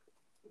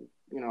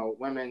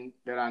 women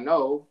that I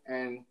know,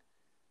 and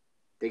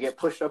they get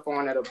pushed up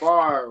on at a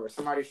bar, or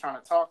somebody's trying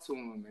to talk to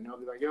them, and they'll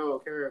be like, "Yo,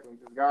 Carrick, like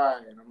this guy,"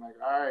 and I'm like,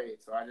 "All right."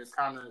 So I just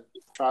kind of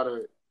try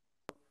to.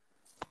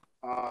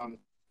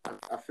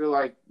 I feel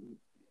like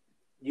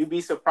you'd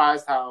be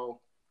surprised how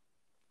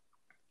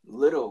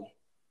little,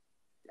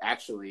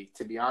 actually,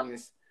 to be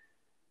honest,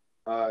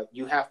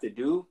 you have to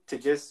do to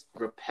just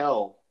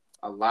repel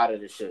a lot of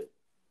the shit.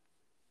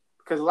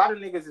 Because a lot of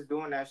niggas is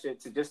doing that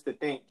shit to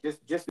think,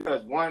 just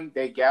because, one,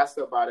 they gassed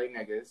up by their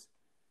niggas,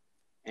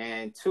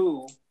 and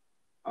two,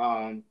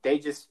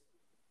 they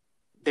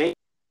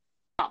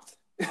stopped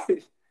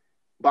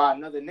by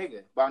another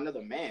nigga, by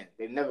another man.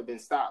 They've never been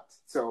stopped.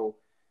 So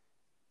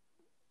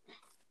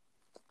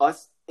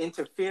us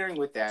interfering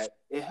with that,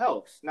 it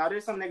helps. Now,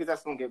 there's some niggas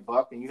that's gonna get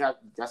bucked, and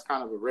that's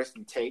kind of a risk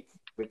you take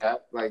with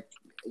that. Like,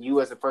 you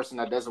as a person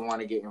that doesn't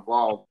want to get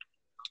involved,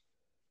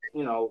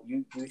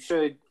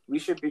 we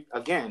should be,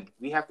 again,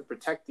 we have to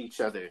protect each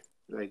other.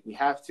 Like, we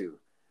have to.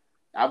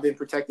 I've been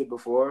protected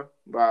before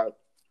by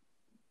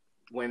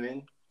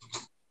women.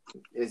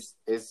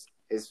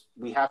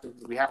 We have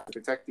to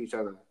protect each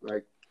other.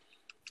 Like,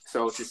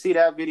 so to see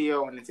that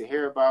video and then to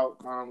hear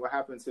about what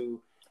happened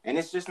to, and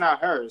it's just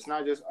not her. It's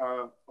not just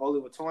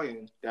Oliver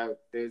Toyin. I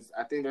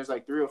think there's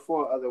like 3 or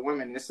 4 other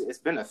women. It's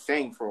been a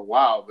thing for a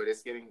while, but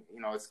it's getting,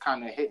 it's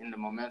kind of hitting the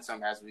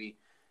momentum as we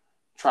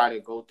try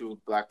to go through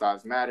Black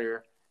Lives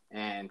Matter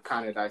and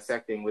kind of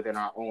dissecting within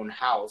our own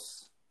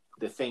house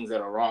the things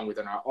that are wrong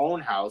within our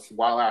own house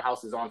while our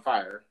house is on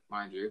fire,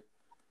 mind you.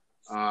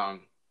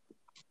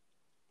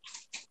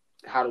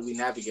 How do we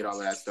navigate all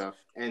of that stuff?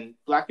 And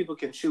Black people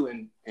can chew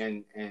and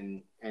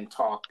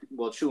talk,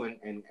 chew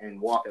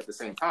and walk at the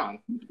same time.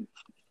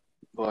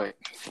 But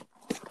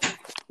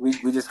we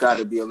just got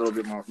to be a little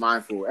bit more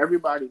mindful.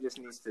 Everybody just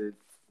needs to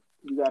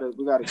we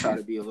gotta try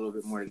to be a little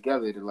bit more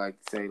together to like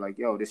say like,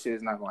 yo, this shit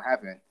is not gonna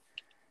happen,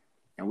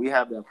 and we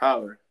have that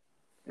power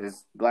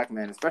as black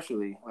men,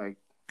 especially. Like,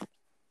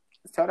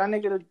 just tell that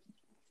nigga to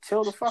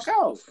chill the fuck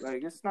out.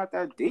 Like, it's not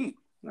that deep.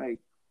 Like,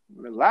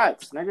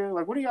 relax, nigga.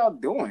 Like, what are y'all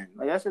doing?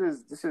 Like,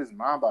 this is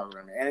mind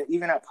boggling, man. And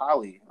even at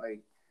poly,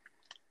 like,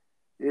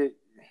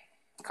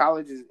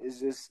 college is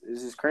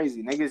just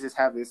crazy. Niggas just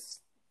have this,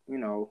 you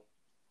know,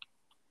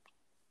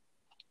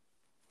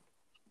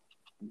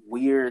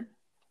 weird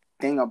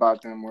thing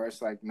about them where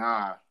it's like,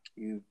 nah,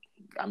 you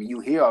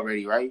here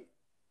already, right?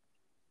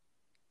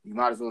 You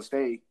might as well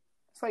stay.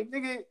 It's like,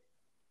 nigga, you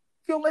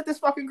don't let this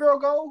fucking girl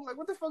go. Like,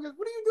 what are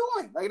you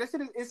doing? Like, that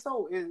shit it's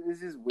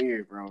just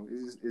weird, bro.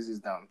 It's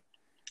just dumb.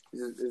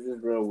 It's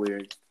just real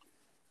weird.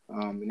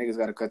 Niggas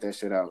gotta cut that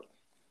shit out.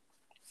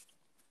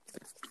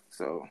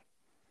 So,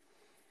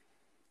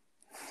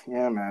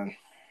 yeah, man.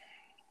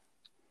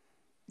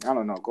 I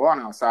don't know. Going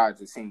outside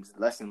just seems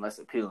less and less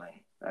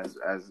appealing. As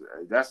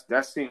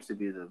that seems to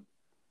be the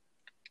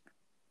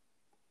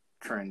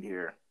trend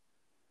here.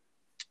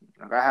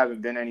 Like, I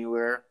haven't been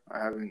anywhere.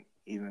 I haven't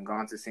even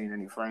gone to see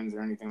any friends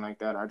or anything like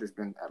that. I've just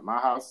been at my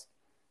house,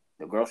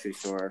 the grocery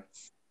store,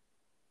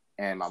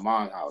 and my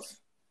mom's house.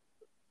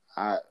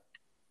 I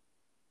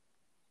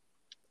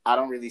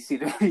don't really see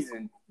the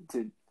reason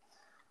to.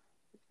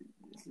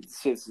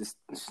 Shit's just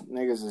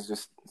niggas is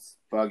just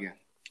bugging.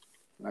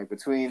 Like,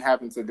 between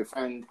having to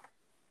defend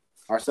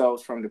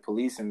ourselves from the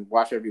police and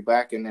watch every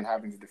back, and then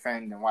having to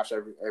defend and watch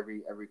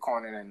every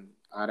corner and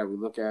eye that we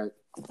look at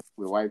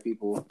with white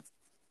people,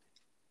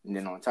 and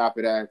then on top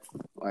of that,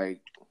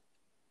 like,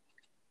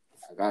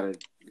 I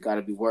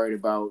gotta be worried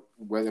about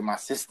whether my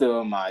sister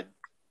or my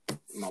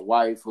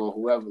wife or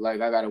whoever,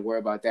 like, I gotta worry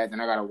about that.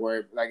 Then I gotta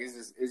worry, like,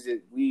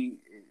 we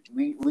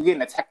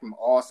getting attacked from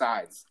all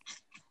sides.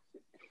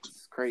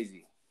 It's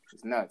crazy.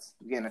 It's nuts.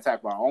 We're getting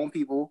attacked by our own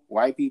people,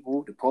 white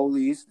people, the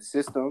police, the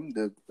system,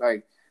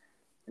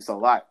 it's a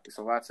lot. It's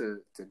a lot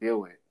to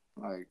deal with.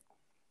 Like,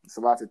 it's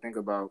a lot to think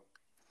about.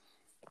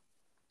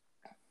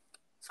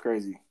 It's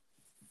crazy.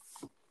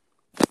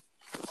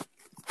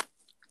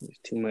 There's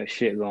too much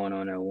shit going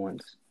on at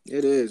once.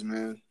 It is,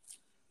 man.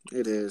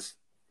 It is.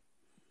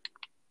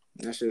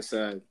 That's just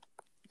sad.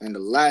 And the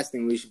last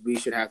thing we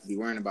should have to be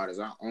worrying about is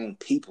our own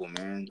people,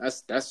 man.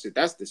 That's the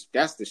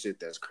shit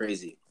that's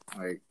crazy.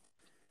 Like,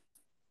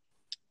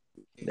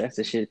 that's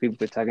the shit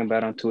people are talking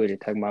about on Twitter,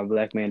 talking about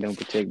black men don't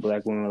protect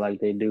black women like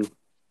they do.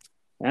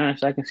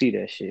 Honestly, I can see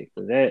that shit.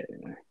 Cause that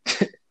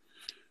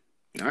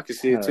I can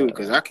see it too,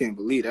 because I can't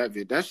believe that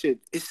vid. That shit,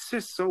 it's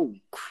just so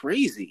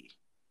crazy.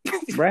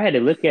 Bro, I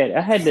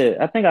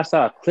think I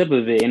saw a clip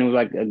of it, and it was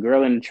like a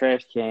girl in the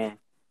trash can.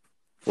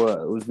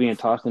 Well, it was being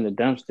tossed in the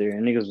dumpster,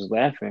 and niggas was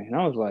laughing. And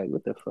I was like,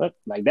 what the fuck?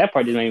 Like, that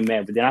part didn't make me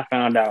mad. But then I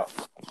found out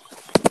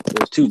it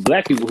was two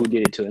black people who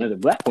did it to another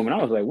black woman.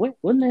 I was like, what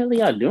in the hell are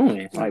y'all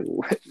doing? Like,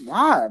 what?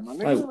 Why, my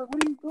nigga? Like, what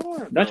are you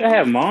doing? Don't y'all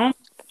have moms?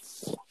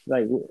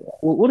 Like,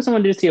 what if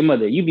someone did this to your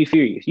mother? You'd be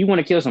furious. You want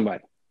to kill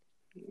somebody.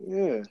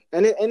 Yeah.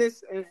 And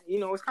it's you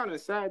know, it's kind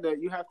of sad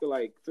that you have to,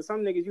 like, for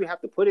some niggas, you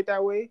have to put it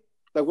that way.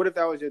 Like, what if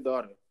that was your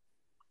daughter?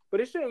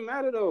 But it shouldn't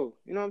matter, though.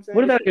 You know what I'm saying?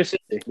 What about your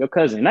sister, your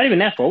cousin? Not even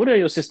that far. What about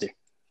your sister?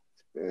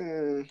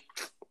 Man,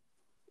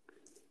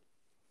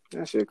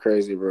 that shit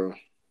crazy, bro.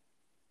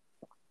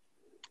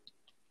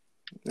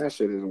 That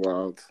shit is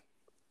wild.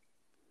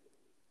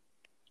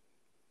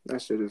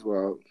 That shit is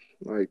wild.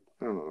 Like,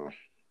 I don't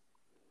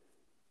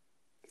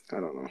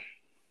know.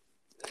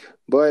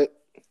 But,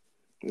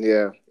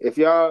 yeah. If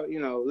y'all, you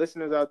know,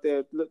 listeners out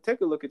there,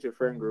 take a look at your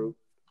friend group.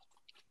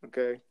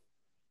 Okay?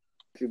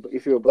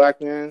 If you're a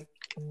black man,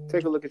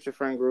 take a look at your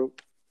friend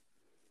group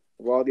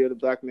of all the other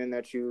black men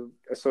that you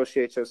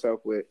associate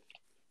yourself with.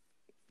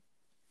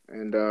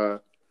 And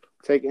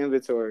take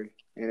inventory.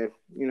 And if,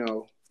 you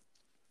know,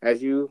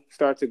 as you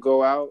start to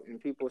go out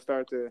and people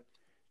start to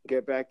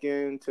get back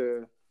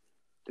into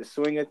the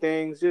swing of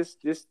things,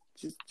 just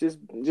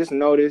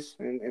notice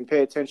and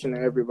pay attention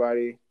to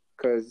everybody.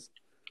 Because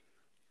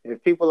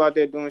if people out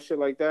there doing shit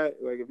like that,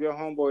 like, if your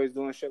homeboy is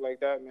doing shit like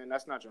that, man,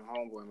 that's not your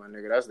homeboy, my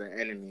nigga. That's the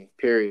enemy,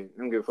 period. I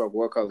don't give a fuck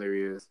what color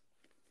he is.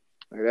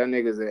 Like, that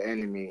nigga's an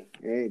enemy.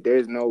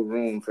 There's no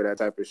room for that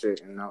type of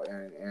shit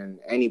in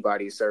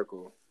anybody's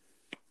circle.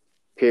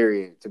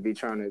 Period. To be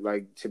trying to,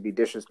 like, to be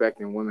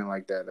disrespecting women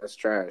like that, that's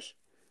trash.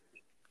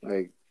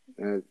 Like,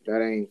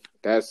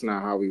 that's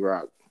not how we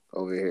rock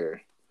over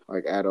here,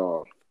 like, at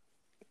all.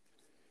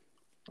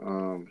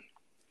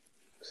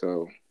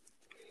 So,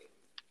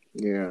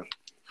 yeah.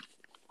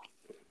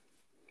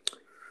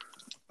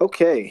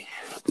 Okay.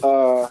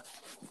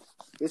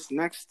 This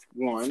next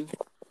one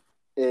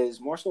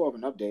is more so of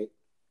an update.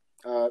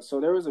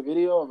 So there was a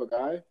video of a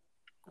guy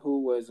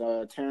who was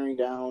tearing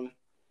down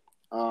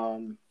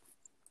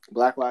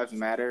Black Lives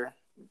Matter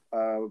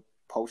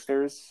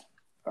posters,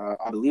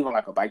 I believe on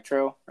like a bike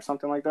trail or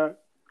something like that.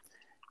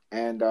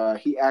 And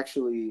he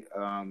actually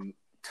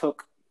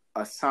took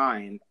a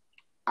sign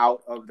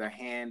out of the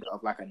hand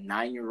of like a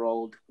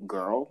 9-year-old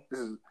girl. This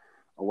is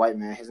a white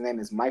man. His name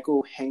is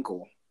Michael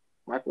Henkel.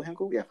 Michael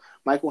Henkel? Yeah,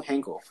 Michael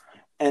Henkel.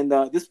 And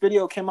this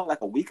video came out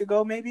like a week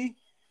ago, maybe,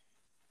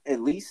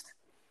 at least.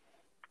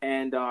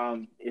 And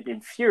it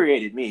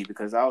infuriated me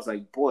because I was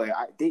like, boy,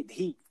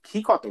 he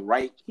caught the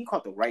right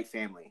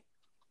family,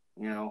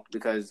 you know,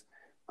 because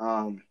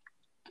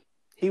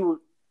he would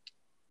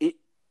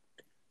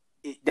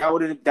that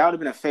would have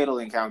been a fatal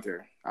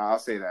encounter. I'll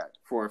say that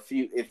for a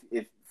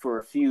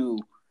few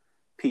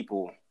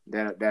people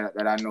that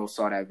I know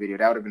saw that video,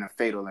 that would have been a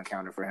fatal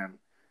encounter for him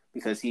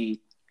because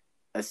he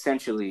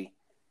essentially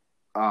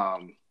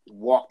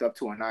walked up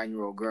to a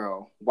 9-year-old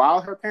girl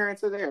while her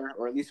parents are there,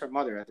 or at least her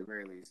mother at the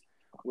very least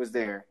was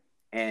there,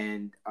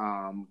 and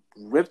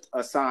ripped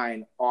a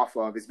sign off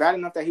of. It's bad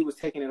enough that he was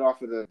taking it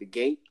off of the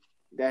gate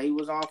that he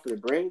was on for the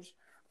bridge,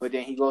 but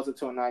then he goes up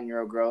to a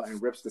 9-year-old girl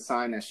and rips the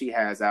sign that she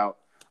has out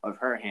of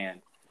her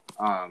hand.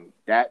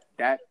 That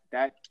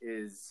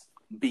is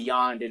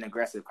beyond an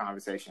aggressive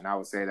conversation. I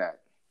would say that.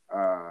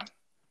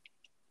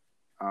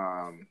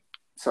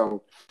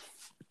 So,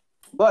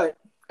 but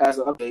as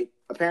an update,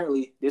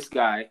 apparently this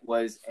guy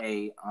was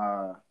a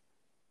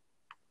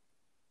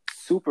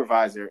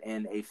supervisor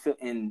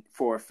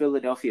for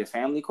Philadelphia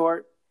Family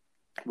Court,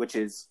 which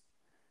is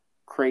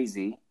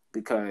crazy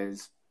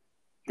because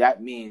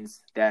that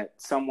means that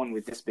someone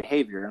with this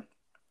behavior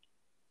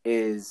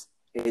is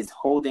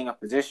holding a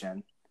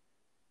position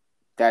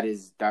that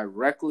is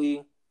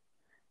directly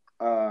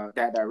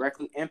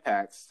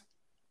impacts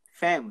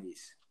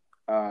families,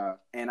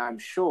 and I'm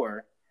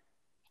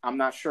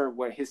not sure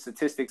what his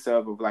statistics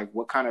of like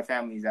what kind of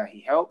families that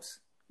he helps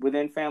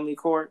within family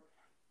court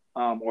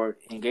or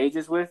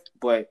engages with,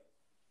 but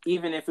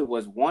even if it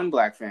was one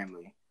black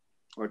family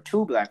or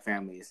two black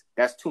families,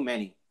 that's too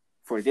many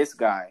for this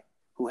guy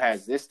who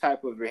has this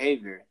type of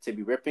behavior to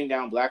be ripping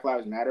down Black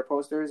Lives Matter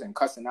posters and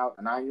cussing out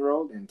a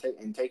 9-year-old and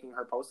taking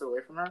her poster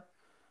away from her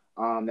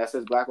that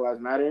says Black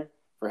Lives Matter.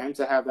 For him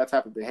to have that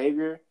type of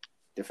behavior,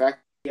 the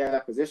fact that he had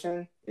that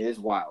position is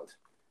wild.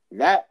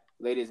 That,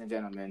 ladies and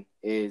gentlemen,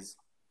 is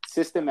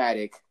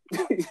systematic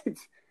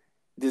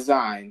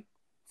design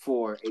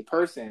for a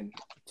person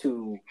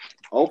to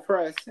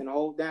oppress and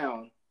hold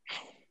down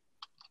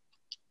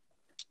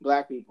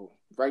black people.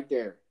 Right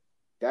there.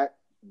 That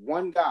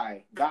one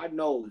guy, God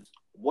knows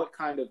what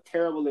kind of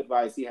terrible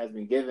advice he has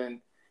been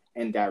given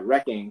and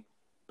directing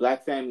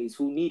black families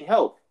who need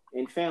help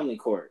in family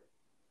court.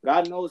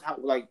 God knows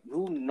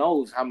who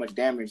knows how much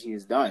damage he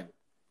has done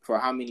for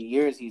how many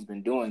years he's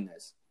been doing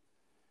this.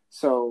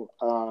 So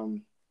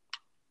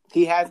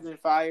he has been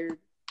fired.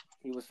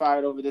 He was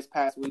fired over this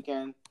past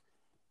weekend.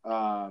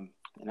 And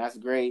that's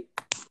great.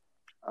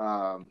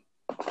 But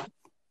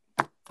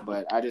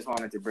I just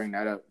wanted to bring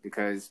that up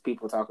because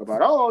people talk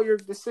about, oh, you're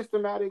the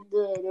systematic,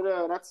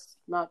 that's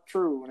not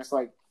true. And it's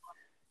like,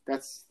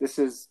 this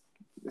is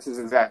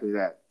exactly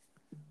that.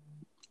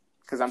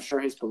 Because I'm sure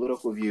his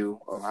political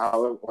view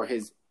of or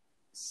his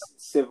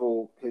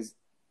civic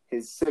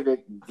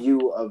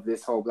view of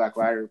this whole Black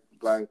Lives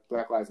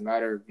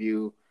Matter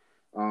view,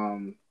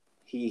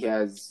 he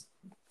has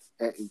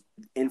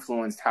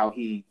influenced how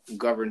he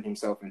governed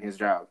himself in his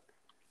job.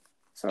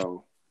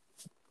 So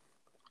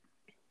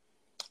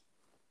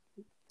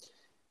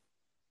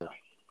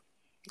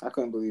I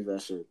couldn't believe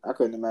that shit. I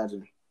couldn't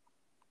imagine.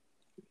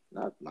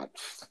 Not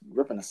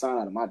ripping a sign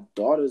out of my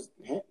daughter's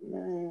hand,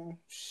 man.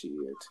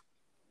 Shit.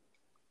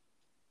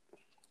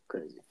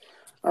 Crazy.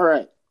 All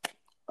right.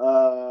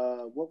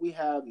 What we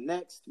have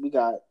next, we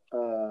got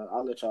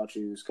I'll let y'all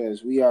choose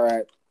because we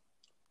are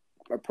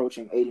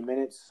approaching 80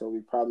 minutes, so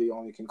we probably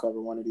only can cover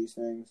one of these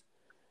things.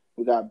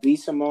 We got B.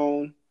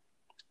 Simone.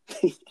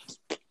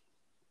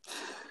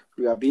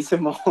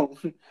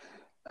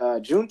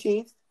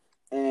 Juneteenth,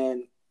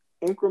 and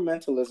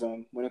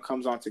incrementalism when it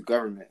comes on to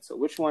government. So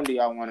which one do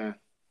y'all want to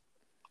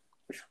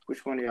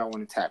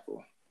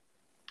tackle?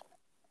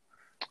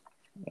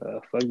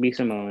 Fuck B.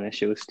 Simone. That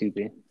shit was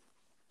stupid.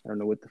 I don't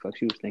know what the fuck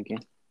she was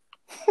thinking.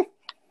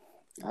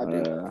 I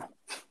do.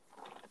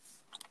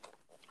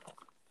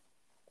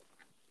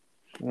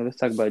 Let's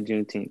talk about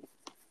Juneteenth.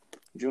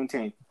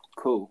 Juneteenth.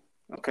 Cool.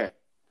 Okay.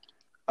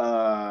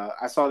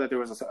 I saw that there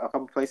was a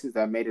couple places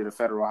that made it a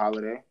federal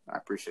holiday. I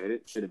appreciate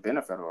it. Should have been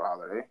a federal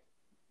holiday,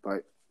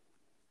 but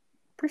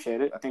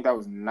appreciate it. I think that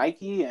was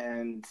Nike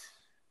and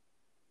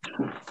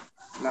I'm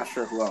not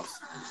sure who else.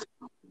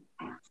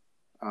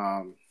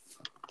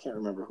 Can't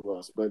remember who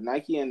else, but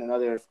Nike and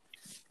another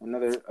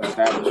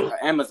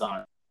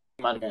Amazon.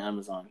 It might have been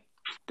Amazon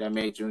that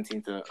made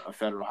Juneteenth a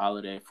federal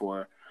holiday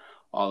for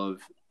all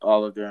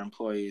of their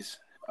employees.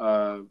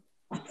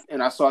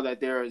 And I saw that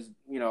there is,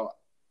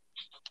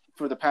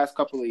 for the past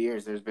couple of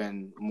years, there's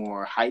been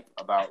more hype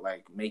about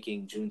like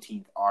making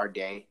Juneteenth our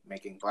day,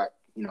 making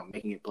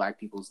it Black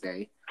People's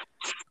Day,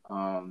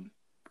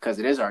 because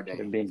it is our day.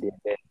 Should have been did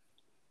that.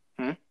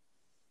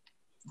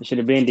 Should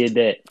have been did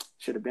that.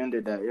 Should have been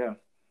did that. Yeah.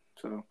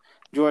 So,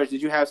 George,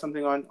 did you have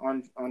something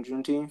on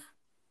Juneteenth?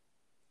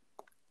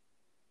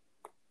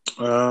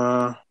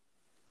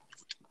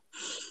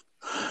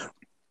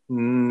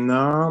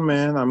 No,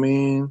 man. I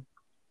mean,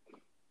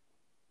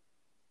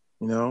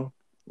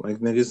 like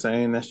niggas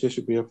saying that shit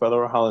should be a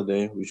federal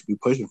holiday. We should be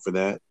pushing for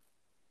that.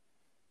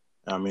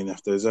 I mean,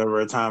 if there's ever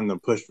a time to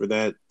push for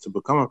that to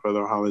become a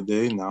federal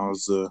holiday, now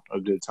is a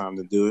good time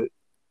to do it.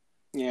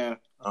 Yeah.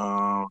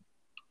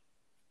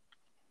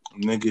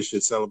 Niggas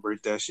should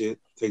celebrate that shit.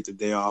 Take the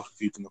day off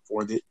if you can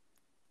afford it.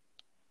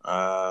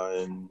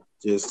 And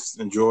just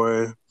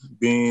enjoy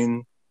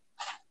being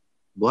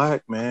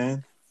black,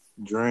 man.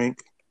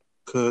 Drink,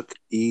 cook,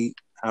 eat,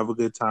 have a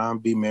good time,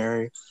 be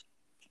merry.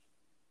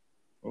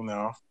 You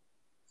know.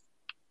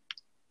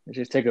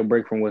 Just take a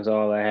break from what's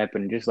all that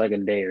happened, just like a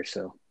day or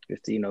so.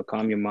 Just to,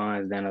 calm your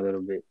minds down a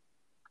little bit.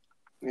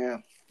 Yeah.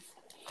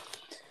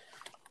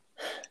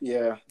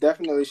 Yeah,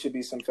 definitely should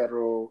be some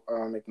federal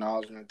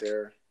acknowledgement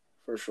there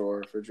for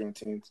sure for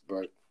Juneteenth.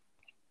 But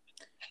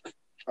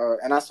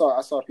and I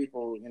saw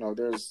people,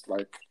 there's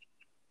like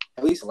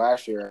at least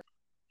last year,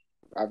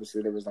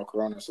 obviously there was no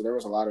corona, so there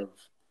was a lot of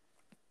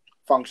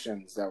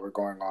functions that were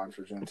going on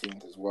for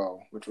Juneteenth as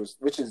well, which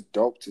is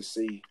dope to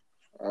see.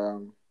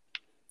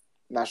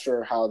 Not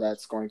sure how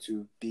that's going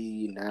to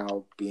be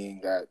now, being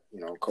that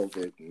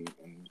COVID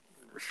and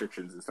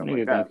restrictions and stuff Niggas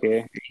like that. don't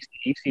care.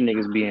 You see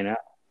niggas being out.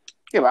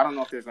 Yeah, but I don't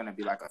know if there's going to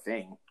be like a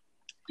thing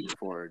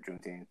for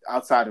Juneteenth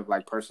outside of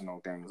like personal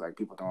things, like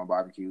people throwing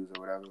barbecues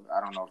or whatever. I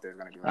don't know if there's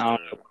going to be like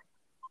a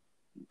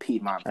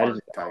Piedmont Park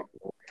type.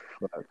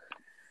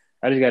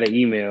 I just got an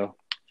email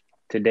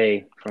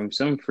today from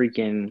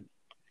something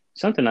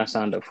I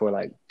signed up for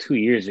like 2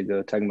 years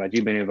ago, talking about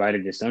you've been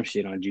invited to some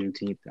shit on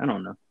Juneteenth. I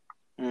don't know.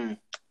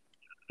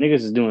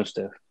 Niggas is doing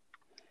stuff.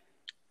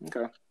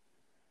 Okay.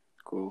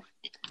 Cool.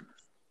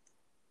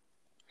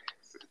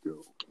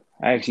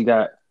 I actually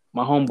got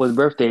my homeboy's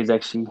birthday is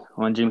actually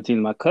on Juneteenth.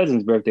 My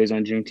cousin's birthday is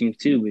on Juneteenth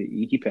too, but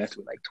he passed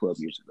away like 12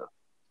 years ago.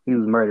 He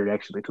was murdered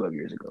actually 12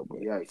 years ago. But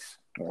yikes.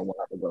 Or a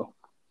while ago.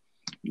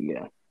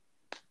 Yeah.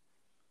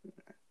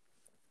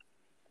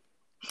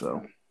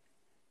 So.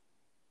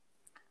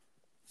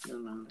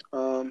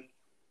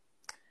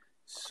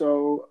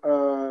 So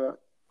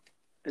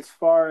as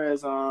far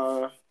as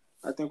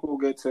I think we'll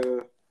get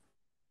to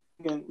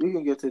we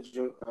can get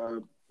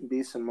to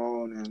B.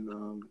 Simone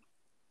and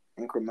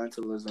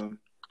incrementalism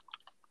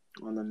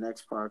on the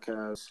next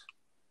podcast.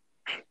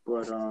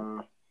 But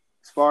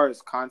as far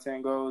as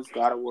content goes,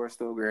 God of War is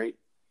still great.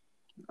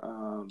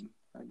 I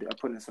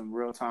put in some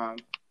real time.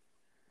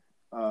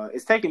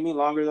 It's taking me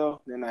longer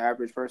though than the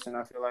average person,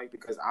 I feel like,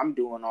 because I'm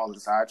doing all the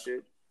side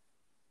shit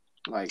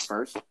like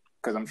first,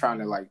 because I'm trying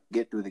to like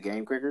get through the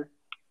game quicker.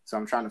 So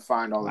I'm trying to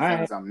find all the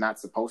things I'm not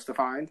supposed to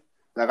find.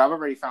 Like I've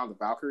already found the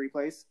Valkyrie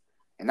place,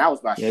 and that was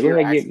by sheer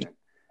accident.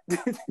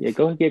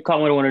 Go ahead, get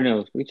caught with one of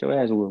those. Get your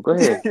ass whooped. Go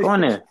ahead, go on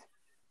there.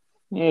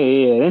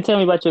 Yeah. Then tell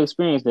me about your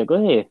experience there.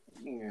 Go ahead.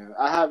 Yeah,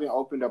 I haven't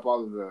opened up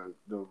all of the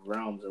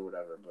realms or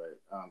whatever, but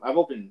I've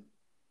opened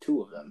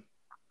 2 of them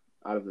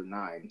out of the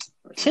 9.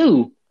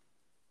 2.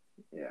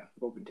 Yeah,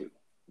 I've opened 2.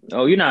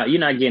 Oh, you're not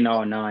getting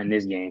all 9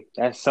 this game.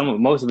 That's a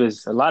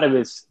lot of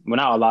it's, well,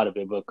 not a lot of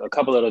it, but a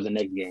couple of those in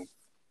next game.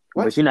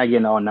 What? But you're not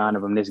getting all 9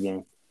 of them this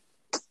game.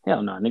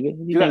 Hell no, nigga.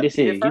 You think this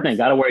is? You think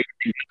God of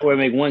War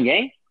make one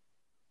game?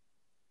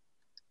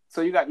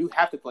 So you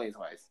have to play it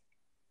twice.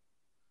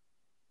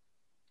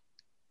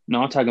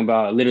 No, I'm talking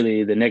about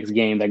literally the next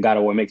game that God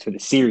of War makes for the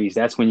series.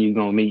 That's when you're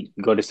gonna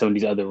go to some of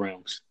these other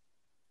realms.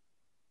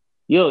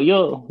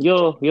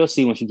 You'll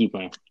see once you keep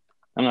playing.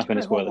 I'm not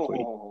gonna spoil it for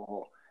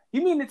you.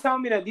 You mean to tell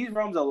me that these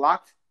realms are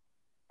locked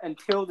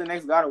until the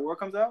next God of War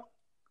comes out?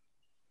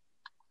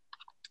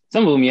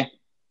 Some of them, yeah.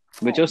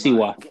 But you'll see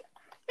why.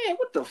 Man,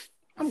 what the?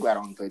 I'm glad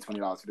I only paid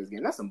 $20 for this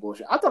game. That's some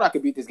bullshit. I thought I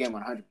could beat this game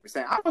on 100%.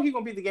 I thought he's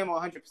gonna beat the game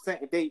on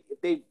 100% if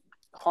they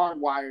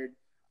hardwired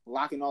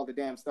locking all the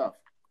damn stuff.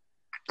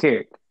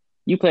 Carrick,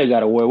 you play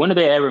God of War. When have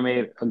they ever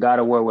made a God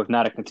of War with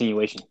not a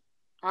continuation?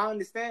 I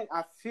understand.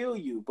 I feel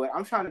you, but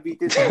I'm trying to beat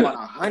this game on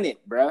 100,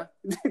 bruh.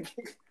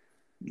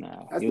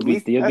 Nah, you'll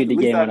beat the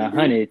game on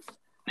 100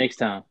 next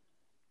time.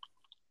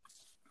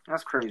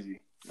 That's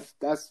crazy.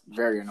 That's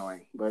very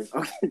annoying, but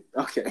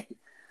okay.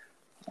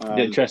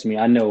 Trust me,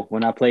 I know.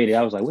 When I played it,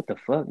 I was like, what the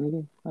fuck,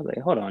 nigga? I was like,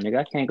 hold on, nigga.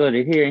 I can't go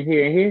to here and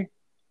here and here.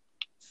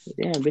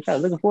 Damn, bitch, I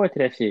was looking forward to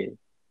that shit.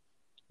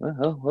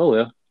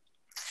 Well.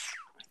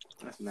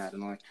 That's mad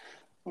annoying.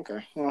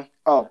 Okay. Well,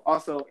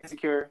 also,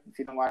 Insecure, if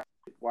you don't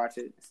watch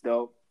it. It's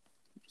dope.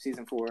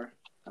 Season 4.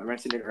 I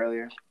mentioned it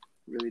earlier.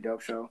 Really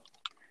dope show.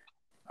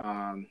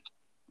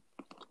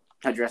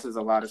 Addresses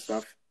a lot of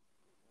stuff.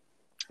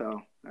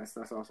 So that's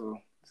also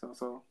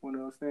one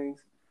of those things.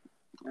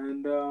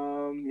 And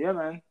yeah,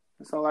 man.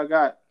 That's all I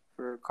got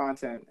for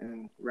content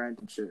and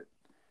random shit.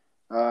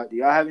 Do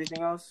y'all have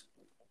anything else?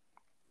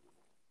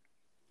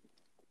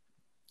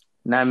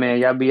 Nah, man.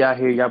 Y'all be out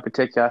here. Y'all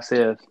protect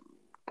yourselves.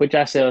 Put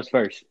yourselves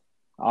first.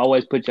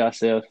 Always put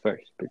yourselves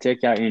first.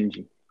 Protect your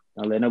energy.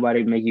 Don't let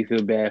nobody make you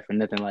feel bad for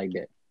nothing like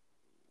that.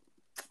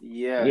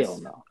 Yes.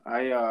 Hell no.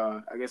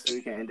 I guess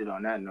we can end it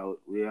on that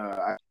note.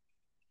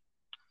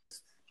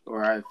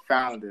 I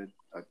found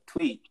a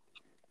tweet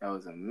that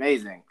was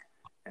amazing.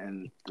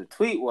 And the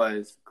tweet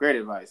was great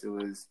advice. It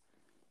was,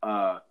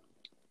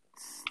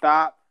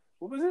 stop.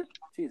 What was it?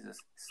 Jesus.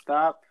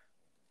 Stop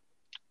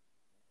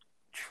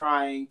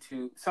trying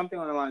to something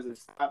on the lines of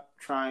stop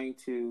trying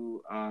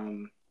to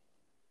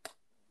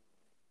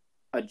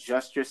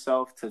adjust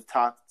yourself to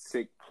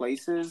toxic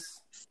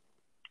places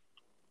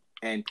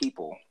and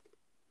people,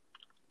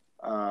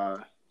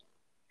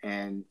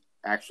 and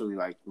actually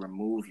like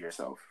remove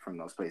yourself from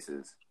those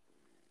places,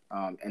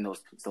 and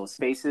those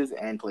spaces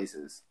and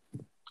places.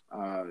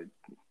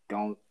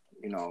 Don't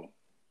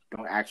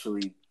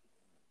actually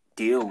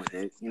deal with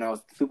it.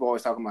 People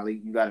always talking about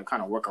like, you got to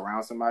kind of work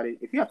around somebody.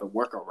 If you have to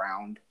work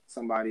around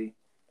somebody,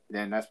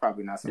 then that's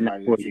probably not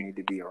somebody that you need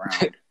to be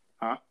around,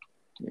 huh?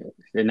 Yeah,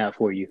 they're not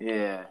for you.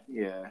 Yeah.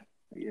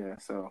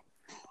 So,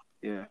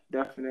 yeah,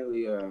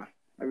 definitely.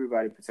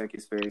 Everybody protect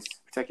your space,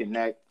 protect your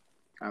neck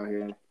out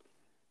here,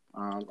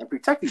 and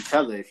protect each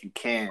other if you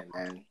can,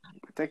 man.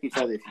 Protect each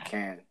other if you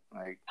can.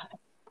 Like,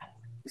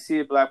 you see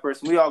a black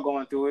person, we all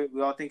going through it.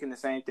 We all thinking the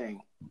same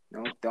thing.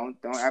 Don't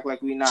act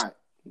like we not.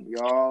 We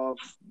all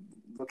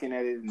looking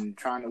at it and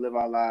trying to live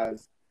our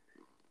lives,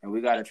 and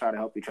we got to try to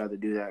help each other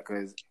do that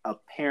because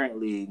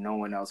apparently no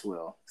one else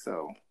will.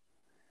 So,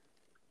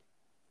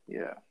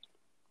 yeah.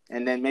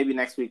 And then maybe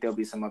next week there'll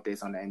be some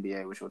updates on the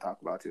NBA, which we'll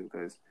talk about too,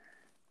 because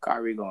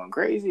Kyrie going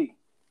crazy.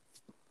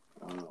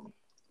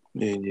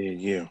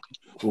 Yeah.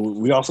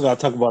 We also got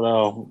to talk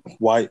about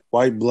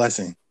White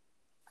Blessing.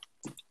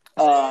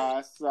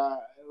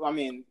 I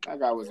mean, that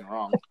guy wasn't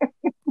wrong.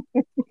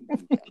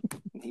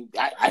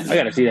 I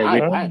gotta see that. I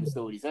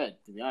understood what he said.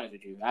 To be honest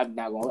with you, I'm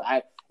not going.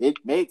 It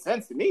made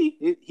sense to me.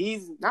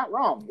 He's not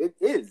wrong. It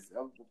is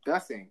a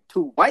blessing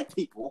to white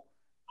people.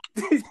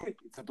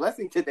 It's a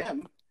blessing to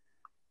them.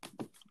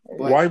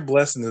 But white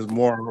blessing is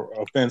more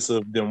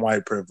offensive than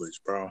white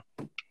privilege, bro.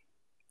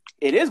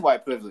 It is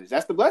white privilege.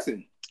 That's the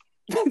blessing.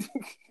 I'm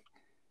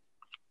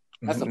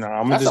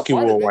gonna just keep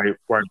it with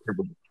white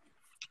privilege.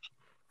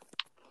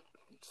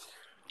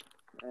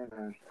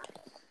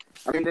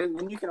 I mean,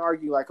 then you can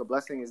argue like a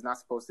blessing is not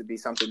supposed to be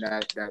something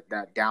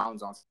that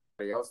downs on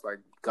somebody else. Like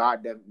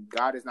God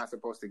is not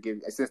supposed to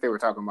give. Since they were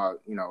talking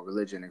about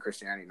religion and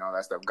Christianity and all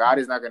that stuff, God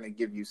is not going to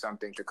give you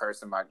something to curse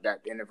somebody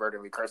that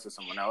inadvertently curses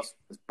someone else.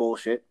 It's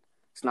bullshit.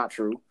 It's not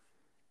true.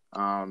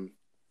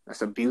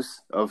 That's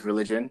abuse of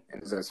religion,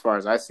 as far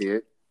as I see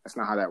it. That's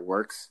not how that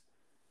works.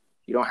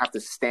 You don't have to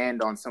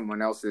stand on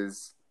someone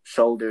else's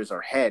shoulders or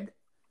head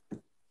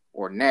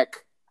or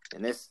neck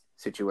in this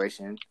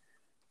situation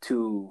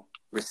to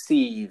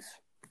receive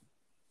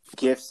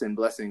gifts and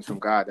blessings from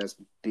God. That's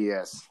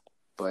BS.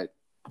 But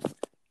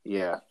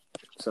yeah,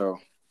 so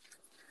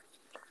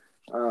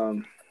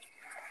all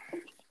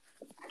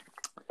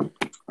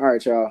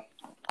right, y'all.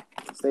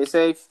 Stay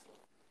safe.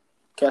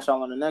 Catch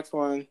y'all on the next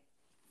one.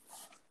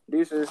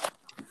 Deuces.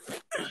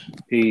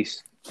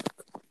 Peace.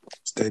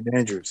 Stay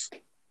dangerous.